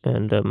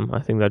 And I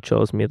think that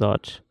shows me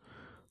that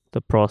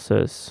the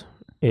process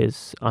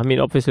is,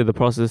 obviously the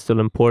process is still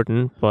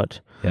important, but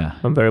Yeah.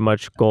 I'm very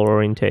much goal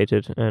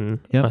orientated. And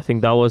Yep. I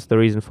think that was the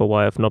reason for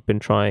why I've not been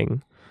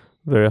trying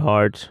very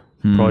hard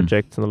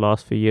projects in the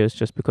last few years,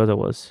 just because I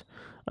was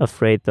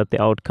afraid that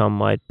the outcome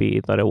might be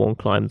that I won't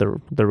climb the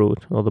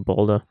route or the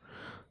boulder.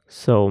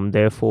 So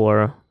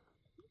therefore,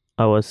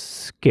 I was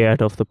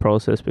scared of the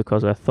process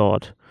because I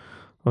thought,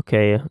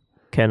 okay,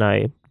 can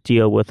I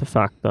deal with the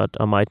fact that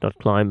I might not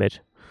climb it?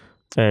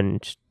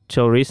 And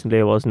till recently,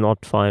 I was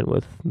not fine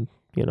with,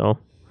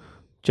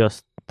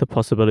 just the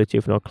possibility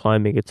of not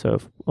climbing it. So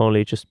I've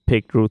only just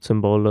picked routes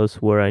and boulders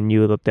where I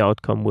knew that the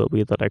outcome will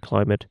be that I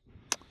climb it.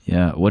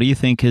 Yeah. What do you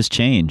think has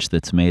changed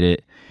that's made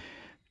it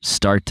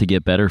start to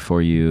get better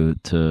for you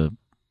to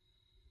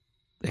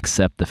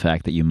accept the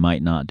fact that you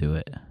might not do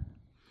it?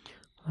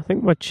 I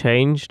think what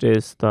changed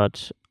is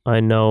that I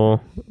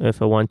know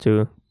if I want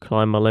to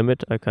climb a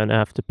limit, I kind of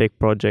have to pick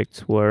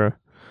projects where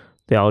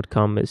the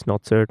outcome is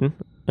not certain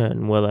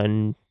and whether,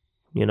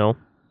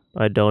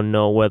 I don't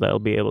know whether I'll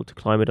be able to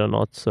climb it or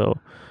not. So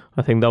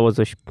I think that was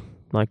a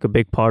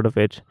big part of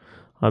it.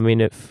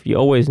 If you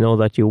always know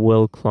that you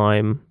will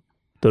climb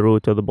the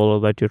route or the boulder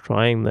that you're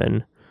trying,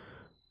 then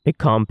it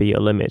can't be a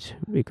limit,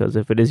 because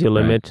if it is your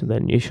limit,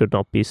 then you should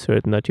not be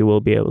certain that you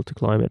will be able to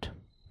climb it.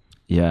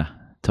 Yeah,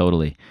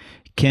 totally.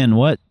 Ken,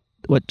 what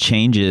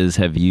changes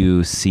have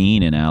you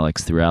seen in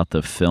Alex throughout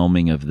the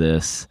filming of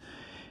this?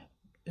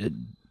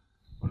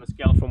 On a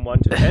scale from 1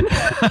 to 10?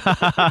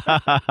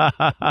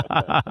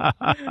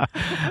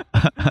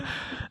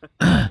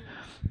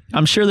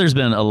 I'm sure there's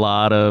been a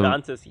lot of The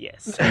answer is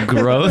yes.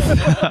 growth.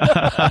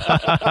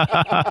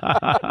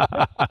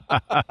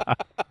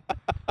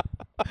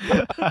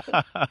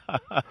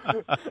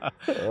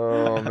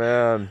 Oh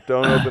man,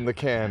 don't open the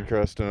can,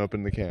 Chris. Don't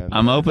open the can.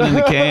 I'm opening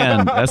the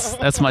can.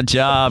 That's my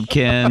job,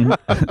 Ken.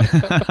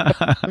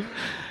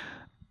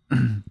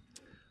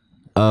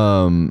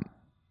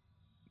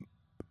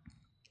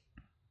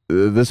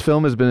 This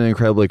film has been an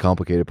incredibly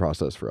complicated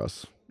process for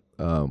us.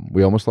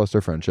 We almost lost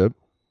our friendship.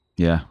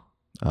 Yeah.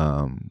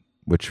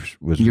 Which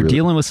was You're really,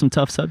 dealing with some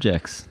tough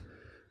subjects.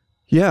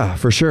 Yeah,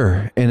 for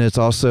sure. And it's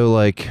also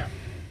like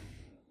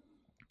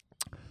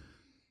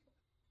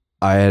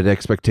I had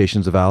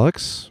expectations of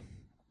Alex,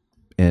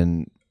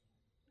 and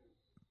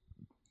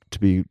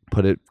to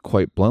put it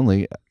quite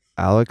bluntly,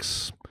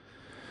 Alex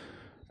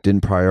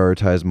didn't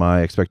prioritize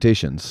my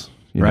expectations,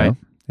 you know?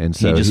 And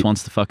so he just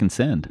wants to fucking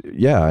send.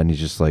 Yeah, and he's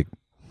just like,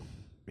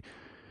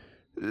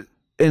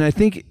 and I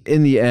think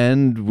in the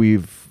end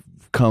we've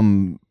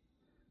come,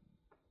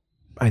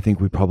 I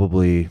think we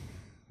probably,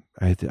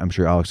 I'm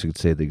sure Alex could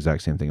say the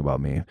exact same thing about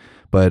me,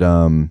 but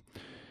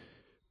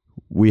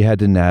we had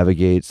to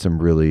navigate some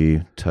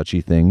really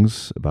touchy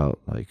things about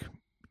like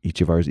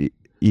each of our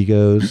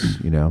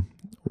egos, you know,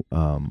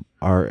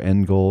 our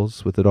end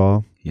goals with it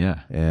all.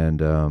 Yeah.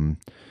 And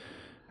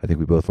I think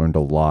we both learned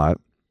a lot.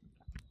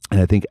 And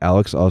I think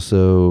Alex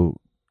also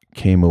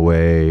came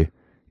away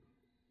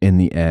in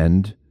the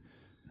end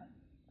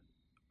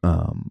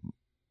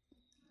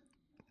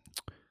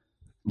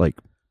like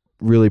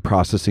really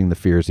processing the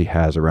fears he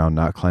has around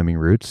not climbing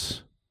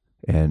routes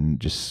and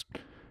just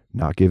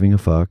not giving a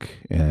fuck,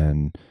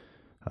 and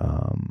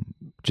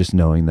just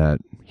knowing that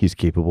he's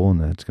capable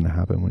and that it's going to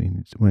happen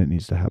when it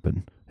needs to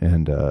happen.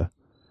 And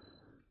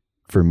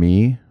for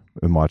me,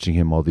 in watching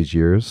him all these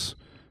years,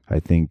 I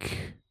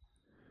think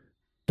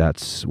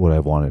that's what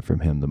I've wanted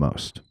from him the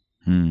most.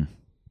 To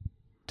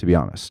be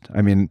honest,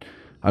 I mean,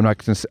 I'm not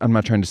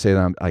trying to say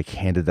that I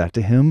handed that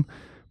to him,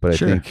 but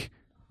Sure. I think,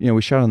 you know,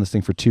 we shot on this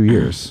thing for 2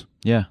 years.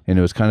 Yeah. And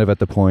it was kind of at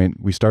the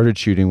point we started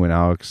shooting when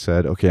Alex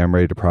said, "Okay, I'm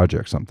ready to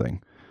project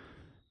something."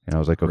 And I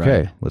was like,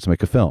 "Okay, let's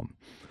make a film."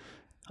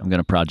 I'm going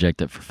to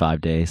project it for 5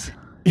 days.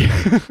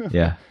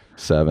 Yeah.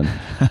 7.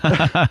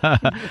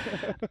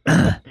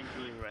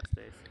 Including rest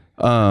days.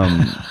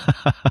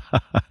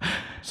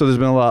 So there's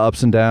been a lot of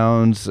ups and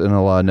downs and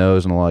a lot of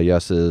no's and a lot of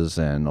yeses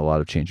and a lot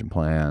of change in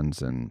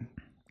plans, and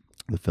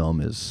the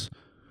film is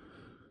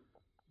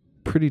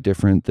pretty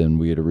different than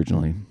we had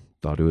originally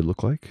thought it would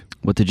look like.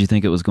 What did you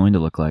think it was going to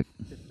look like?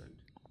 Different.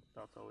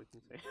 That's all we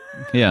can say.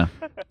 Yeah.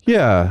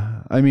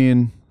 Yeah, I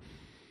mean,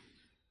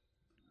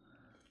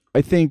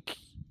 I think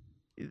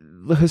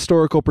the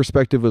historical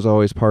perspective was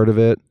always part of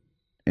it,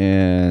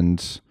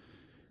 and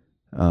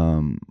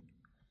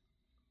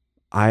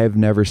I've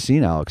never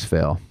seen Alex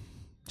fail.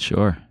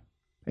 Sure.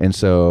 And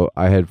so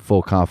I had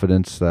full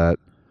confidence that,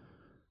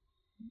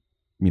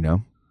 you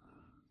know,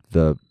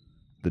 the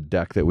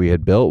deck that we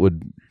had built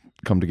would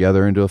come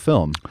together into a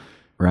film.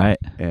 Right.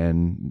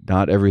 And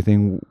not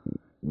everything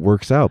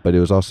works out, but it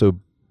was also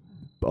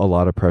a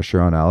lot of pressure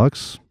on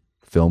Alex,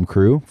 film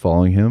crew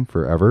following him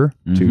forever,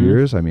 2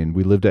 years. I mean,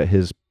 we lived at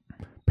his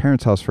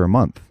parents' house for a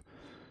month.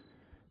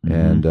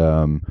 And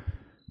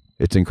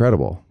it's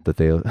incredible that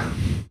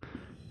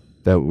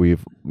that we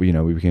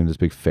became this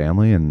big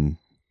family and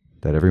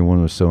that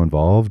everyone was so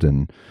involved.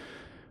 And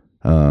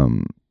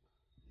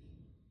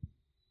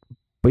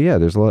but yeah,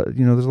 there's a lot,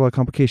 there's a lot of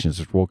complications.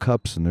 There's World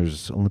Cups and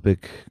there's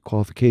Olympic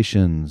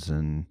qualifications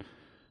and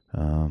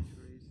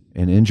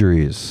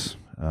injuries.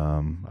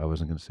 I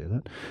wasn't going to say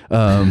that.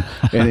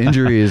 And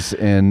injuries,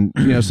 and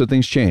so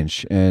things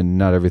change, and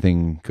not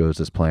everything goes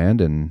as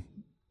planned, and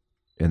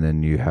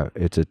then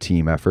it's a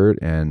team effort,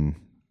 and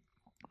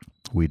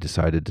we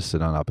decided to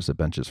sit on opposite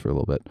benches for a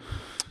little bit.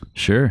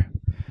 Sure.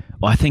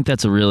 Well, I think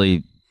that's a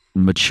really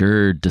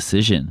mature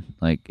decision.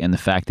 And the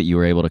fact that you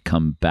were able to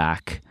come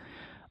back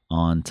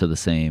onto the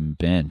same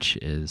bench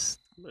is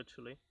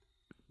Literally.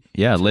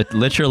 Yeah,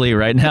 literally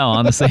right now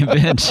on the same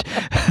bench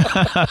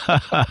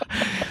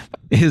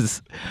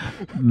is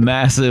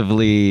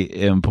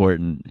massively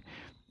important.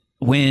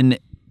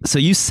 So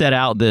you set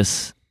out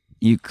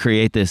you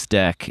create this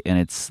deck, and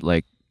it's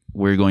like,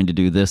 we're going to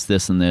do this,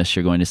 this, and this.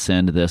 You're going to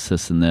send this,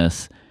 this, and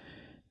this.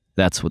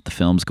 That's what the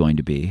film's going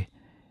to be.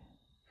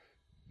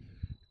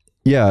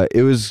 Yeah,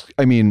 it was.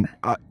 I mean,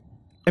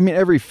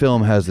 every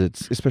film has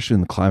especially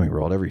in the climbing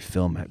world, every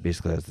film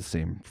basically has the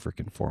same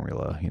freaking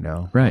formula,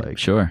 Right.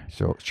 Sure.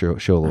 Show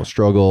a little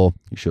struggle,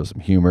 you show some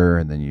humor,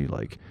 and then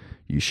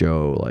you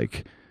show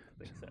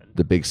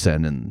the big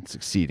send and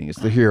succeeding. It's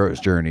the hero's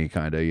journey,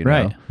 kind of,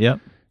 Right.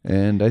 Yep.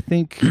 And I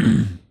think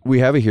we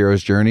have a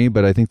hero's journey,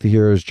 but I think the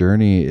hero's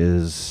journey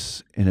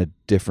is in a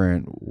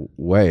different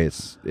way.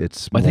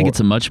 I think it's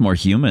a much more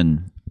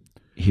human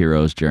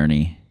hero's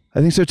journey.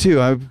 I think so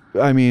too.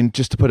 I mean,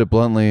 just to put it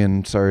bluntly,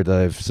 and sorry that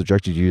I've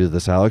subjected you to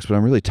this, Alex, but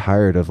I'm really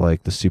tired of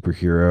the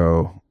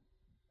superhero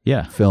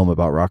film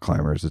about rock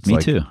climbers. It's Me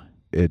too.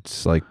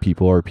 It's like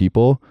people are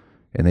people,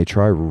 and they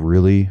try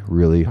really,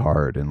 really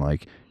hard, and I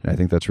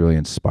think that's really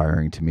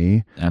inspiring to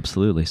me.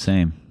 Absolutely,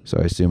 same. So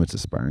I assume it's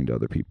inspiring to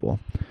other people.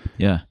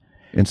 Yeah.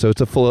 And so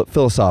it's a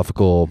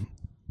philosophical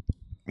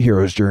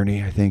hero's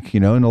journey, I think,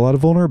 and a lot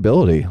of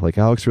vulnerability.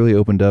 Alex really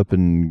opened up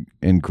and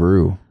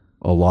grew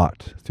a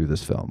lot through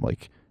this film.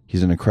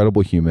 He's an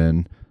incredible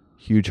human,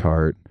 huge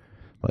heart.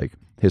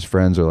 His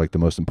friends are the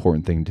most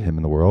important thing to him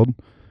in the world,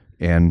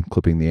 and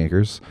clipping the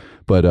anchors.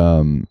 But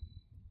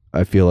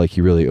I feel like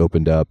he really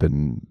opened up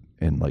and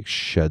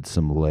shed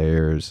some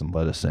layers and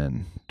let us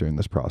in during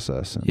this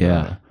process. And,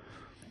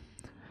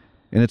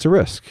 and it's a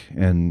risk,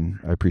 and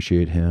I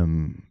appreciate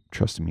him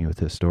trusting me with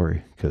his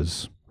story,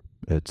 because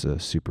it's a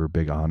super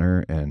big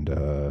honor, and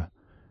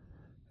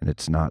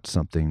it's not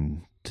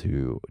something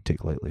to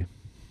take lightly.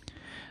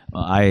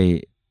 Well,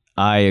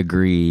 I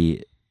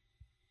agree,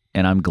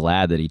 and I'm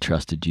glad that he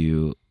trusted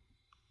you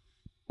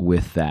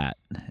with that,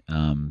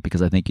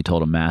 because I think you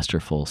told a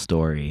masterful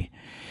story,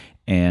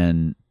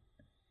 and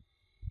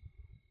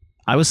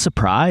I was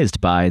surprised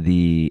by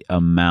the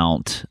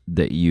amount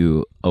that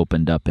you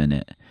opened up in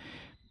it.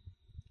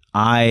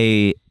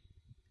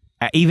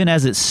 Even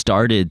as it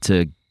started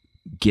to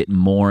get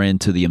more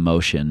into the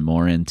emotion,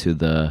 more into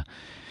the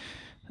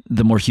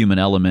more human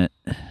element,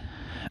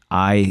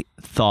 I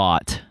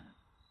thought,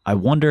 I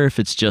wonder if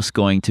it's just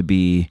going to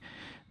be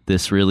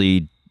this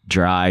really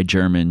dry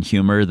German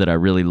humor that I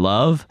really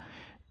love,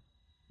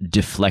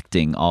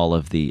 deflecting all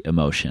of the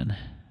emotion.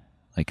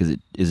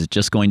 Is it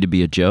just going to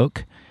be a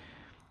joke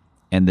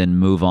and then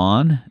move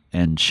on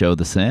and show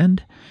the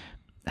send?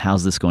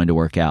 How's this going to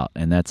work out?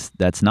 And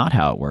that's not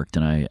how it worked,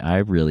 and I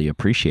really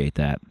appreciate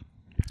that.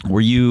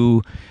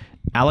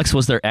 Alex,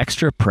 was there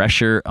extra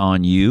pressure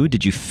on you?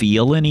 Did you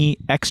feel any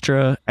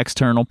extra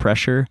external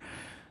pressure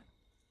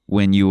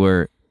when you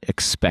were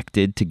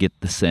expected to get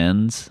the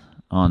sends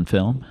on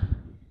film?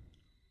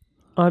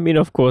 I mean,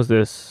 of course,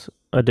 there's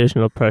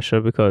additional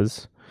pressure,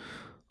 because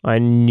I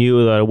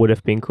knew that it would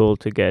have been cool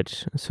to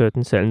get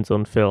certain sends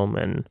on film.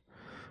 And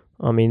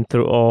I mean,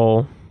 through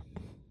all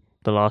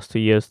the last 2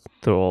 years,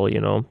 through all,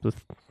 the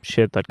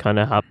shit that kind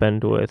of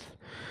happened with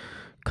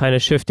kind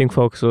of shifting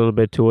focus a little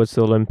bit towards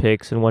the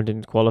Olympics and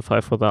wanting to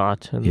qualify for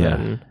that, and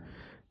then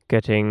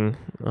getting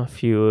a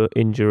few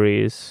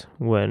injuries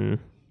when,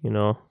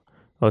 it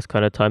was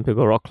kind of time to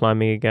go rock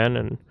climbing again,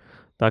 and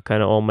that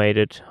kind of all made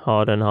it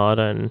harder and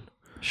harder. And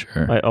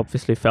sure, I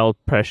obviously felt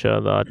pressure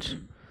that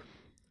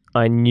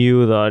I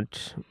knew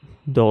that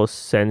those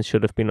scenes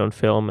should have been on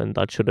film, and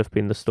that should have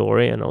been the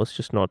story, and I was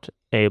just not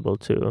able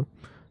to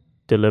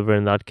deliver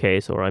in that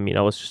case. Or I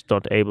was just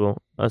not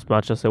able, as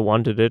much as I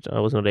wanted it, I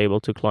was not able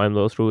to climb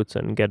those routes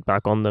and get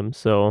back on them.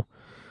 So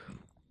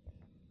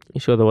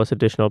sure, there was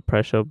additional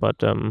pressure,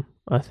 but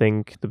I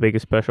think the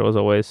biggest pressure was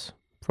always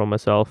from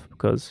myself,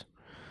 because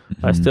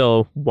I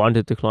still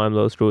wanted to climb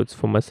those routes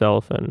for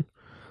myself, and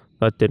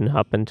that didn't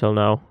happen till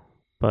now.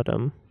 But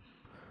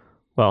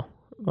well,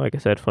 like I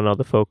said, for now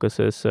the focus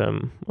is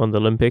on the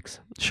Olympics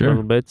a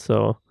little bit,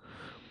 so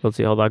we'll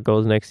see how that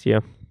goes next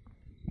year.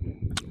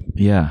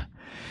 Yeah.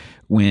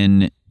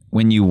 When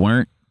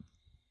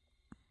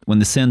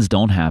the sends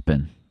don't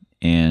happen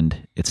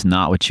and it's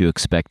not what you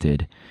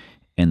expected,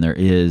 and there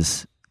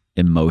is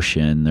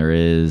emotion, there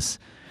is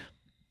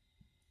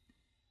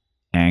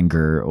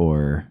anger,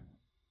 or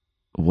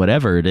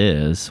whatever it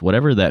is,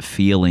 whatever that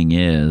feeling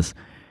is,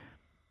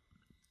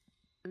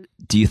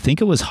 do you think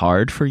it was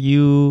hard for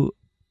you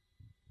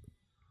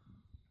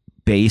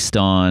based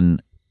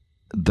on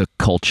the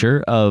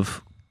culture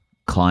of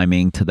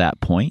climbing to that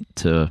point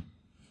to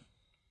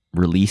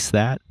release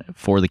that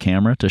for the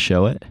camera to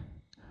show it?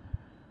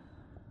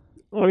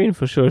 I mean,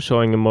 for sure,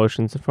 showing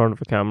emotions in front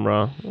of a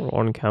camera or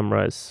on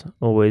camera is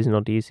always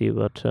not easy,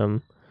 but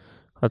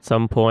at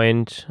some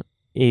point,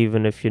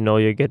 even if you know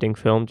you're getting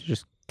filmed, you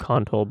just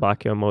can't hold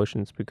back your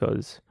emotions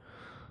because,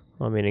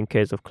 I mean, in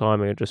case of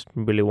climbing, I just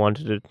really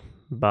wanted it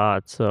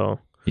bad. So,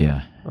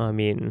 Yeah. I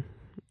mean,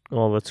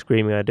 all that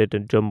screaming I did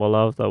in Jumbo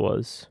Love, that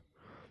was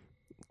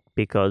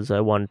because I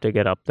wanted to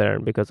get up there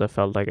and because I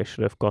felt like I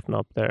should have gotten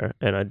up there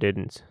and I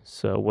didn't.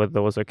 So whether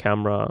there was a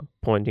camera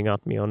pointing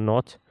at me or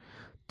not,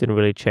 didn't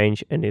really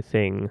change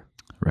anything.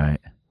 Right.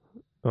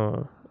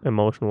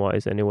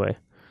 Emotion-wise anyway.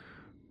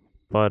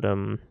 But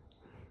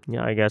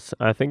yeah,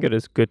 I think it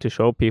is good to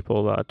show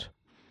people that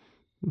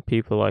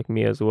people like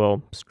me as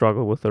well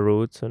struggle with the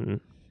routes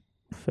and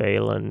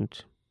fail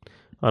and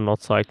are not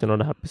psyched and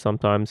not happy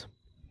sometimes.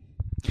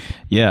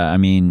 Yeah, I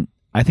mean,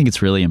 I think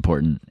it's really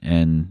important.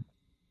 And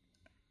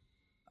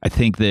I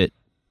think that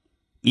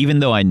even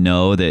though I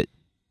know that,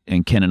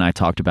 and Ken and I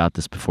talked about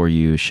this before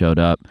you showed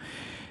up,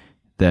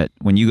 that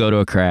when you go to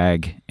a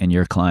crag and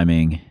you're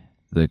climbing,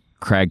 the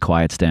crag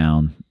quiets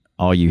down,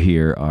 all you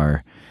hear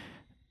are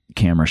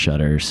camera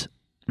shutters.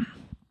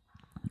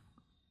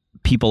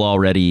 People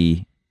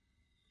already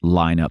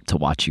line up to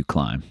watch you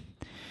climb.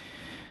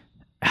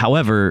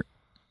 However,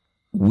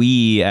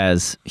 we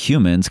as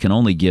humans can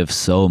only give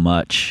so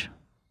much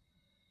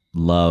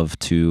love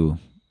to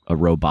a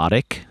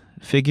robotic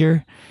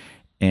figure,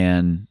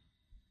 and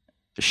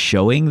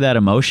showing that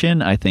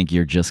emotion, I think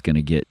you're just going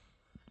to get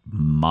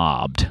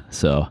mobbed.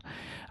 So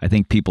I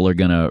think people are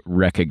going to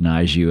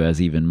recognize you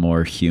as even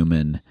more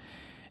human,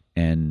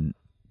 and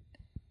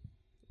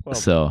Well,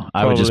 so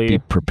I would just be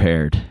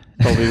prepared.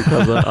 Probably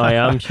because I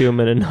am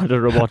human and not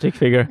a robotic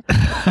figure.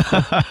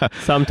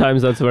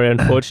 Sometimes that's very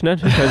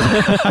unfortunate because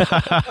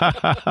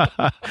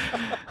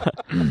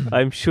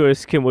I'm sure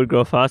skin would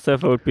grow faster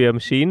if it would be a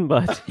machine,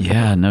 but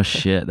Yeah, no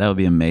shit. That would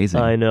be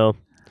amazing. I know.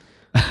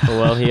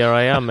 Well, here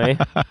I am, eh?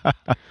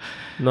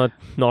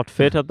 Not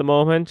fit at the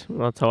moment.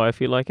 That's how I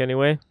feel like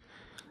anyway.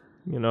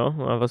 You know,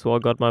 I've as well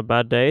got my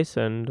bad days,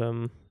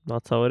 and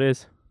that's how it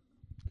is.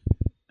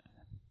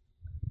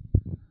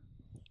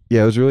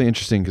 Yeah, it was really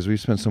interesting because we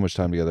spent so much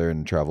time together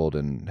and traveled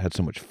and had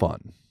so much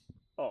fun.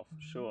 Oh, for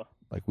sure.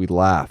 Like we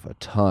laugh a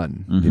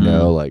ton, you Mhm.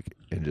 know, like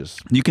and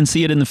just. You can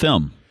see it in the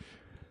film.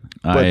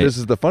 But this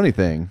is the funny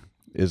thing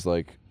is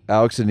like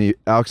Alex and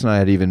I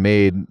had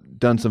even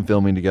done some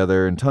filming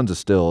together and tons of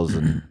stills,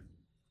 and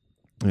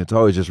it's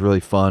always just really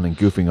fun and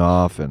goofing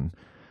off, and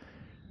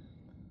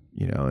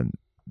you know, and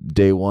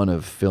day one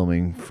of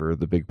filming for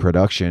the big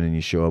production, and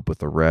you show up with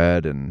the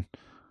red and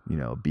you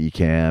know B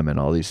cam and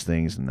all these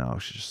things, and now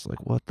she's just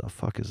like, what the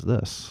fuck is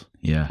this?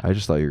 Yeah. I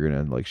just thought you were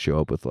gonna like show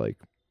up with like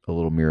a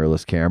little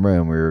mirrorless camera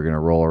and we were gonna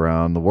roll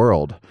around the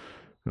world.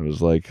 It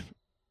was like,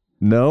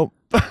 nope.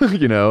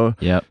 You know.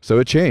 Yep. So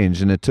it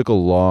changed, and it took a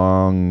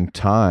long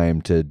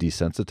time to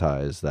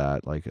desensitize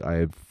that. Like I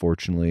had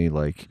fortunately,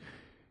 like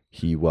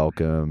he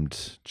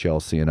welcomed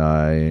Chelsea and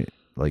I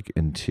like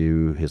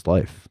into his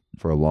life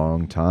for a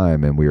long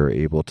time, and we were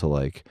able to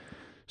like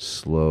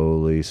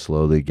slowly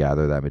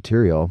gather that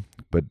material.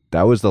 But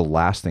that was the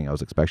last thing I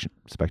was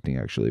expecting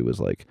actually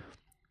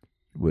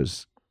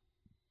was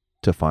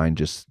to find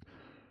just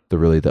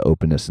the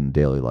openness in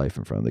daily life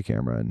in front of the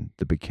camera, and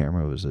the big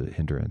camera was a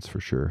hindrance for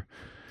sure.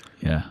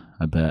 Yeah,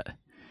 I bet.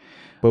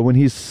 But when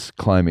he's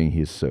climbing,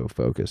 he's so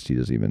focused, he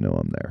doesn't even know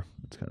I'm there.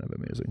 It's kind of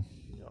amazing.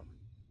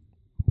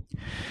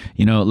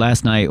 You know,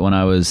 last night when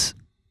I was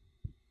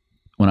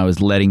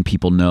letting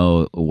people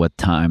know what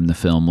time the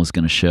film was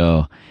going to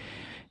show,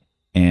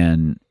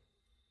 and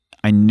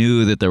I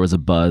knew that there was a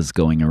buzz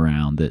going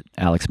around that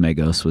Alex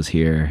Megos was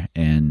here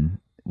and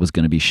was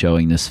going to be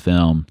showing this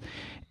film.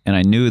 And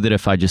I knew that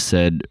if I just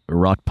said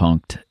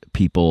Rotpunkt,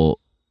 people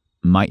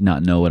might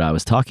not know what I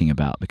was talking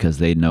about because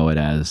they know it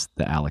as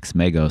the Alex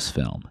Megos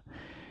film.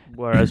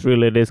 Whereas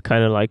really it is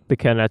kind of like the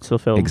Ken Etzel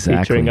film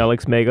Exactly. featuring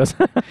Alex Megos.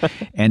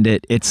 And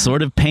it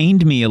sort of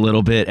pained me a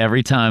little bit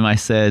every time I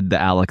said the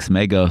Alex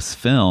Megos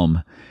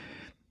film,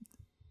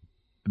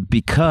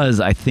 because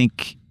I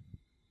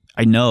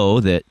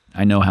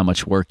know how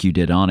much work you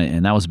did on it,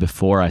 and that was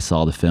before I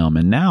saw the film.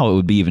 And now it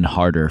would be even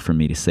harder for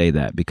me to say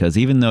that, because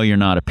even though you're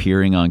not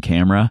appearing on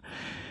camera,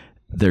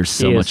 there's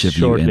so much of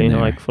you in there.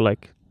 Like for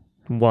like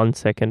 1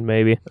 second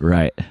maybe.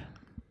 Right.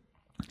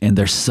 And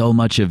there's so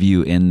much of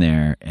you in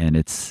there, and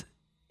it's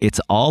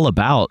all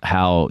about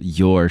how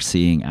you're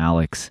seeing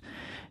Alex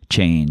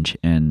change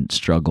and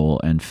struggle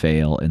and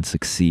fail and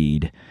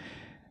succeed.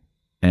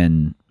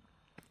 And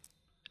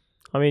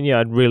I mean,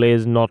 yeah, it really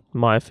is not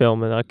my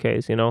film in that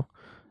case, you know.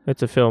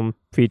 It's a film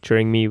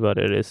featuring me, but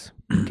it is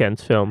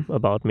Ken's film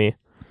about me.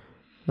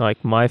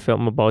 Like my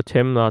film about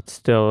him, that's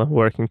still a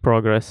work in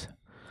progress.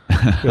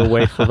 You'll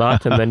wait for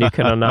that, and then you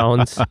can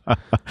announce at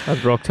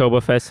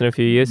Rocktoberfest in a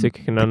few years. You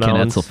can announce Ken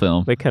Etzel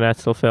film. The Ken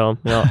Etzel film,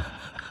 yeah,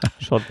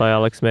 shot by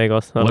Alex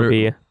Megos. That'll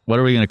be. What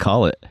are we going to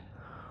call it?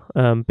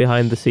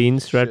 behind the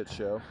scenes, right? Shit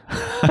show.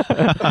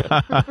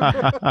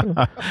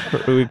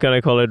 We're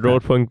gonna call it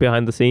Rotpunkt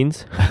behind the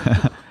scenes.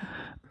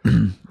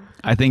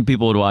 I think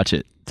people would watch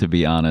it, to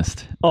be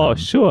honest. Oh,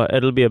 sure,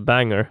 it'll be a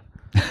banger.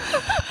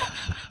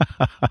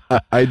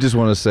 I just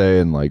want to say,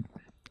 and like,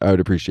 I would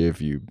appreciate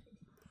if you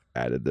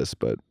added this,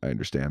 but I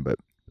understand. But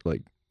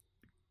like,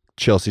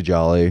 Chelsea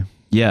Jolly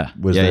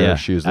was there. Yeah,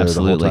 she was there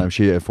absolutely. the whole time.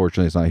 She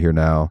unfortunately is not here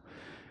now.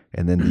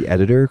 And then the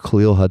editor,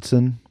 Khalil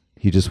Hudson,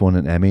 he just won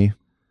an Emmy.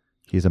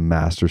 He's a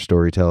master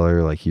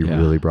storyteller. Like, he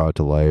really brought it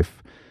to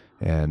life.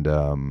 And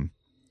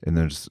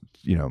there's,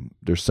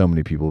 there's so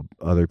many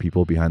other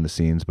people behind the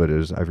scenes, but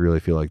I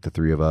really feel like the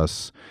three of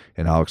us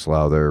and Alex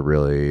Lowther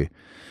really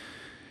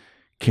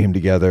came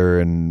together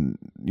and,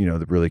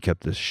 that really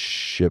kept the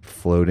ship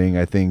floating.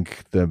 I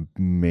think the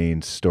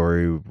main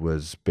story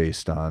was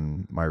based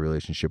on my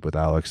relationship with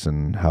Alex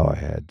and how I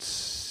had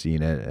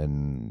seen it,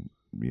 and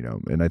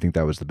and I think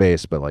that was the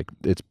base, but like,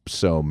 it's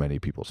so many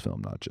people's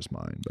film, not just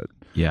mine. But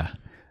yeah,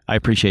 I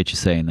appreciate you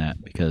saying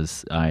that,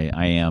 because I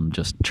am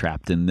just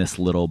trapped in this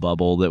little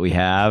bubble that we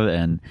have,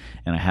 and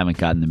I haven't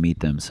gotten to meet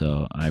them,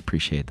 so I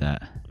appreciate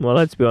that. Well,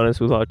 let's be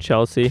honest, without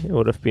Chelsea, it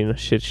would have been a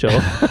shit show.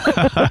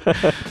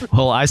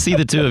 Well, I see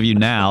the two of you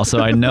now, so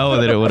I know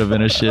that it would have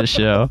been a shit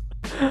show.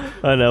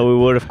 I know, we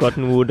would have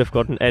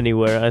gotten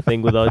anywhere, I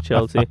think, without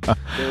Chelsea.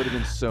 there would have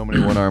been so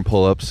many one-arm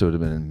pull-ups. It would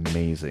have been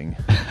amazing.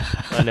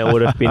 I know, it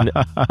would have been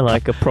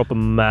like a proper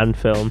man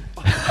film.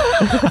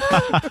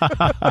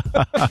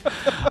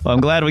 Well,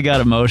 I'm glad we got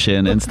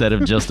emotion instead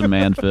of just a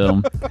man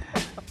film.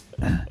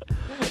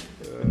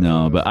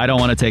 No, but I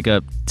don't want to take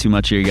up too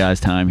much of your guys'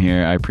 time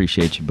here. I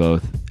appreciate you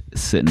both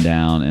sitting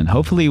down, and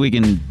hopefully we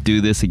can do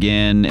this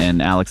again.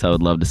 And Alex, I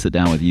would love to sit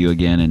down with you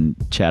again and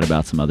chat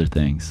about some other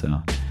things.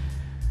 So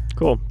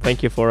cool.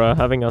 Thank you for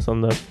having us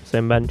on the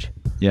same bench.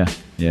 Yeah.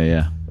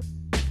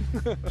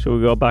 Should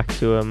we go back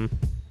to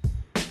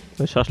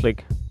the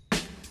shashlik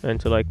and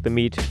to like the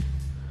meat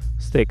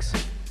sticks?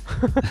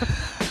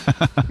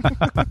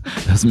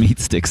 Those meat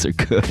sticks are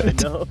good. I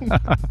know.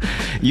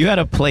 You had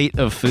a plate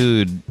of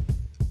food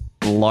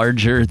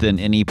larger than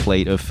any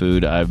plate of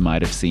food I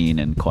might have seen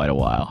in quite a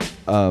while.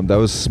 That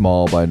was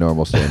small by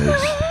normal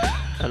standards.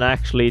 And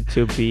actually,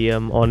 to be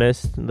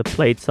honest, the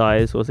plate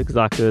size was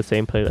exactly the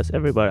same plate as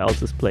everybody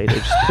else's plate. They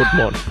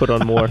just put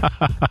on more.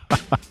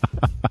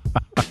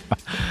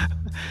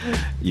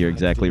 You're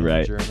exactly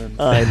right. Germans.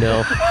 I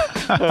know.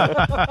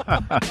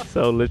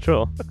 So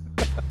literal.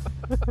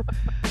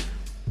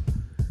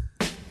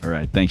 All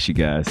right. Thanks, you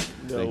guys.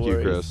 Thank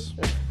you, Chris.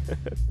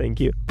 Thank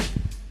you.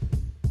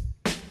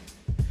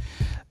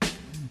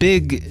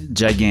 Big,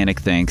 gigantic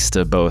thanks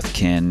to both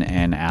Ken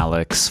and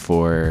Alex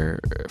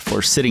for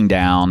sitting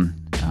down.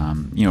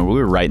 We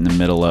were right in the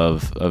middle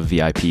of a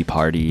VIP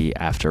party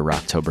after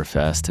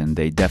Rocktoberfest, and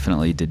they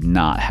definitely did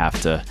not have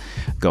to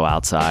go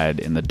outside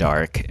in the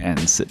dark and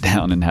sit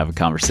down and have a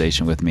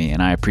conversation with me.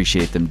 And I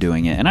appreciate them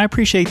doing it. And I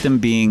appreciate them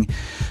being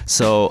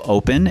so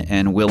open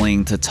and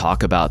willing to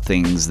talk about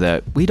things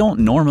that we don't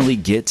normally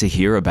get to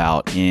hear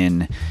about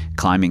in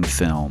climbing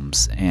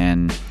films.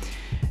 And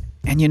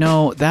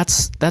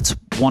that's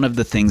one of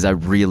the things I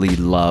really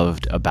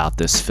loved about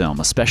this film,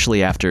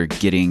 especially after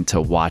getting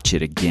to watch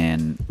it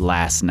again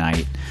last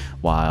night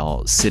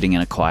while sitting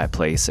in a quiet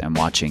place and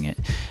watching it,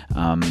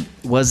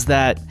 was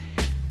that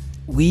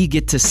we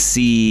get to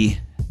see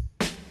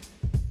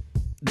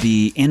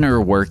the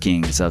inner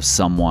workings of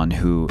someone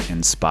who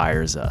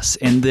inspires us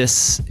in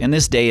this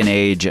day and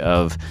age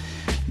of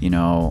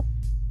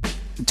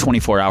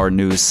 24-hour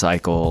news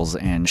cycles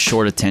and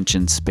short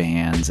attention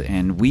spans,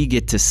 and we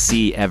get to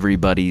see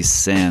everybody's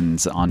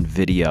sins on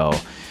video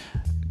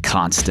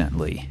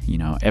constantly.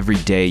 Every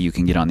day you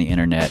can get on the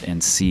internet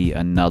and see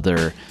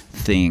another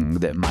thing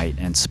that might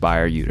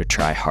inspire you to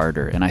try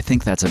harder, and I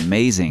think that's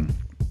amazing.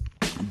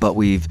 But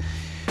we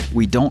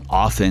don't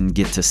often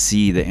get to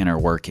see the inner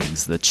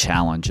workings, the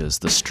challenges,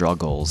 the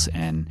struggles,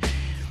 and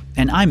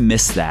I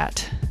miss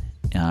that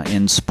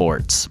in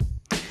sports.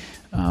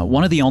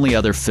 One of the only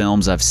other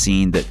films I've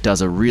seen that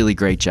does a really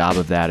great job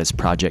of that is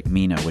Project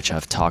Mina, which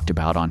I've talked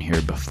about on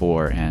here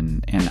before,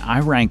 and I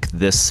rank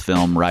this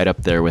film right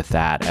up there with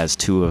that as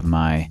two of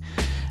my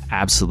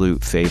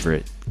absolute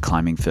favorite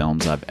climbing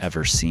films I've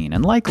ever seen,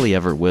 and likely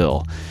ever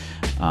will.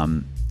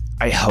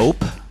 I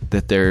hope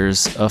that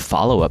there's a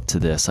follow-up to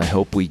this. I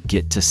hope we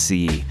get to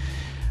see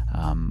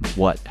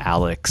what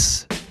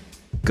Alex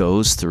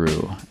goes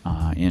through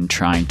in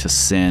trying to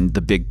send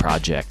the big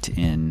project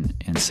in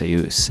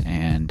Soyuz,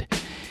 and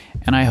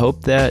I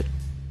hope that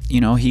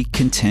he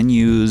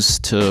continues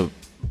to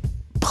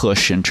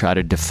push and try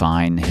to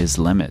define his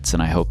limits,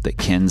 and I hope that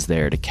Ken's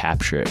there to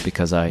capture it,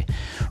 because I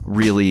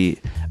really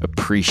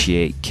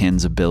appreciate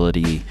Ken's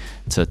ability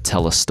to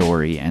tell a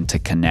story and to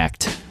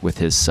connect with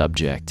his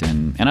subject,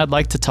 and I'd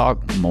like to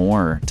talk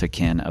more to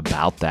Ken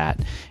about that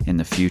in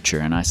the future,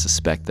 and I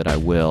suspect that I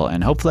will,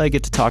 and hopefully I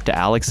get to talk to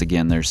Alex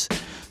again. There's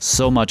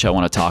so much I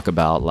want to talk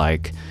about,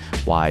 like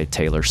why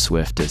Taylor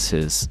Swift is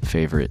his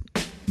favorite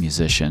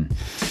musician.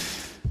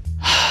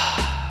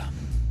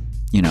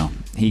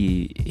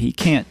 He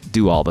can't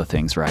do all the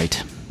things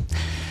right.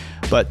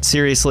 But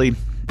seriously,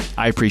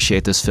 I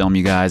appreciate this film,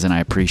 you guys, and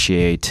I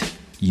appreciate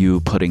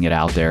you putting it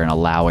out there and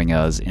allowing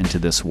us into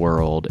this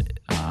world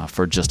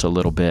for just a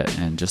little bit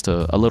and just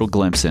a little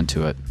glimpse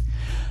into it.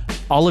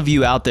 All of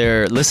you out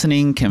there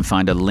listening can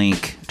find a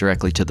link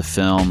directly to the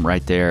film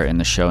right there in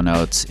the show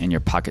notes in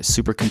your pocket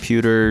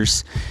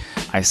supercomputers.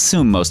 I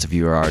assume most of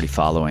you are already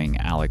following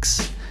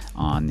Alex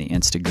on the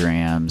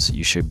Instagrams.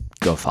 You should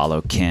go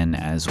follow Ken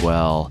as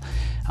well.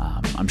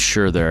 I'm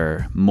sure there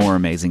are more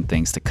amazing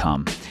things to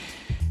come.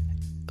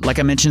 Like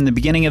I mentioned in the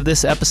beginning of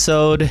this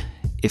episode,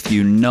 if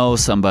you know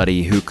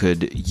somebody who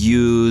could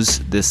use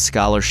this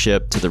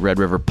scholarship to the Red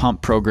River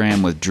Pump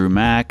program with Drew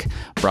Mack,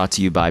 brought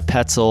to you by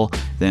Etzel,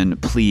 then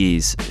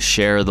please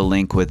share the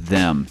link with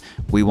them.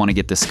 We want to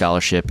get this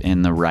scholarship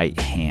in the right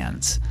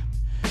hands.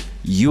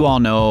 You all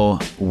know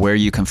where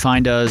you can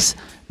find us,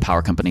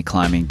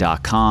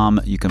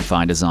 powercompanyclimbing.com. You can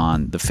find us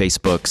on the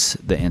Facebooks,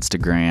 the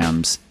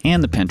Instagrams,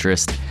 and the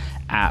Pinterest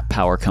at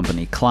Power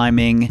Company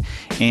Climbing.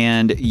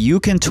 And you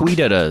can tweet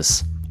at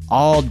us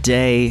all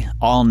day,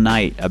 all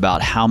night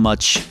about how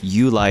much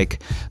you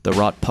like the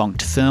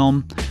Rotpunkt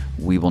film.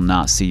 We will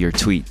not see your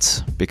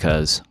tweets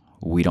because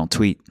we don't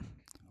tweet.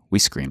 We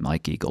scream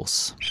like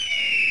eagles.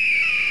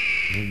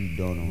 This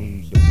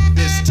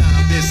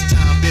time, to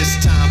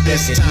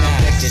build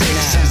power.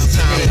 This time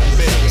to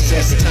build power.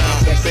 This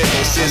time to build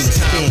power. This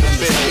time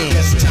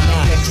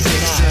to build power.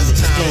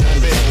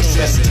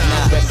 This time to build power. This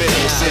time to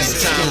build power. This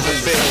time to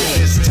build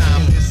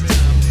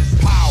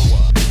power.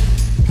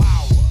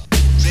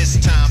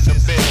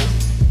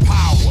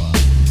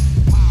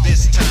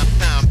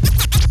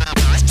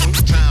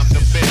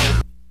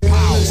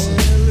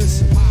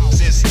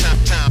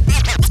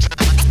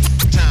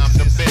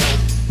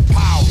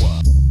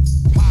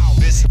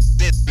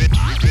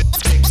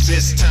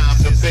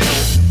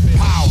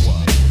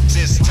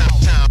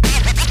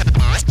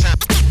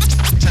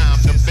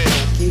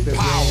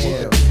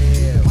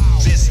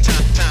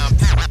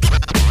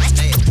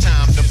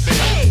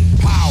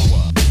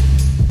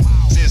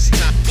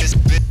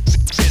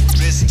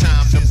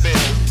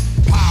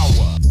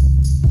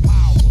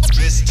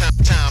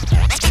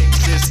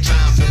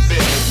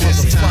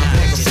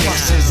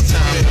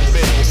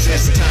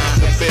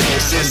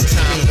 This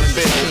time to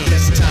build.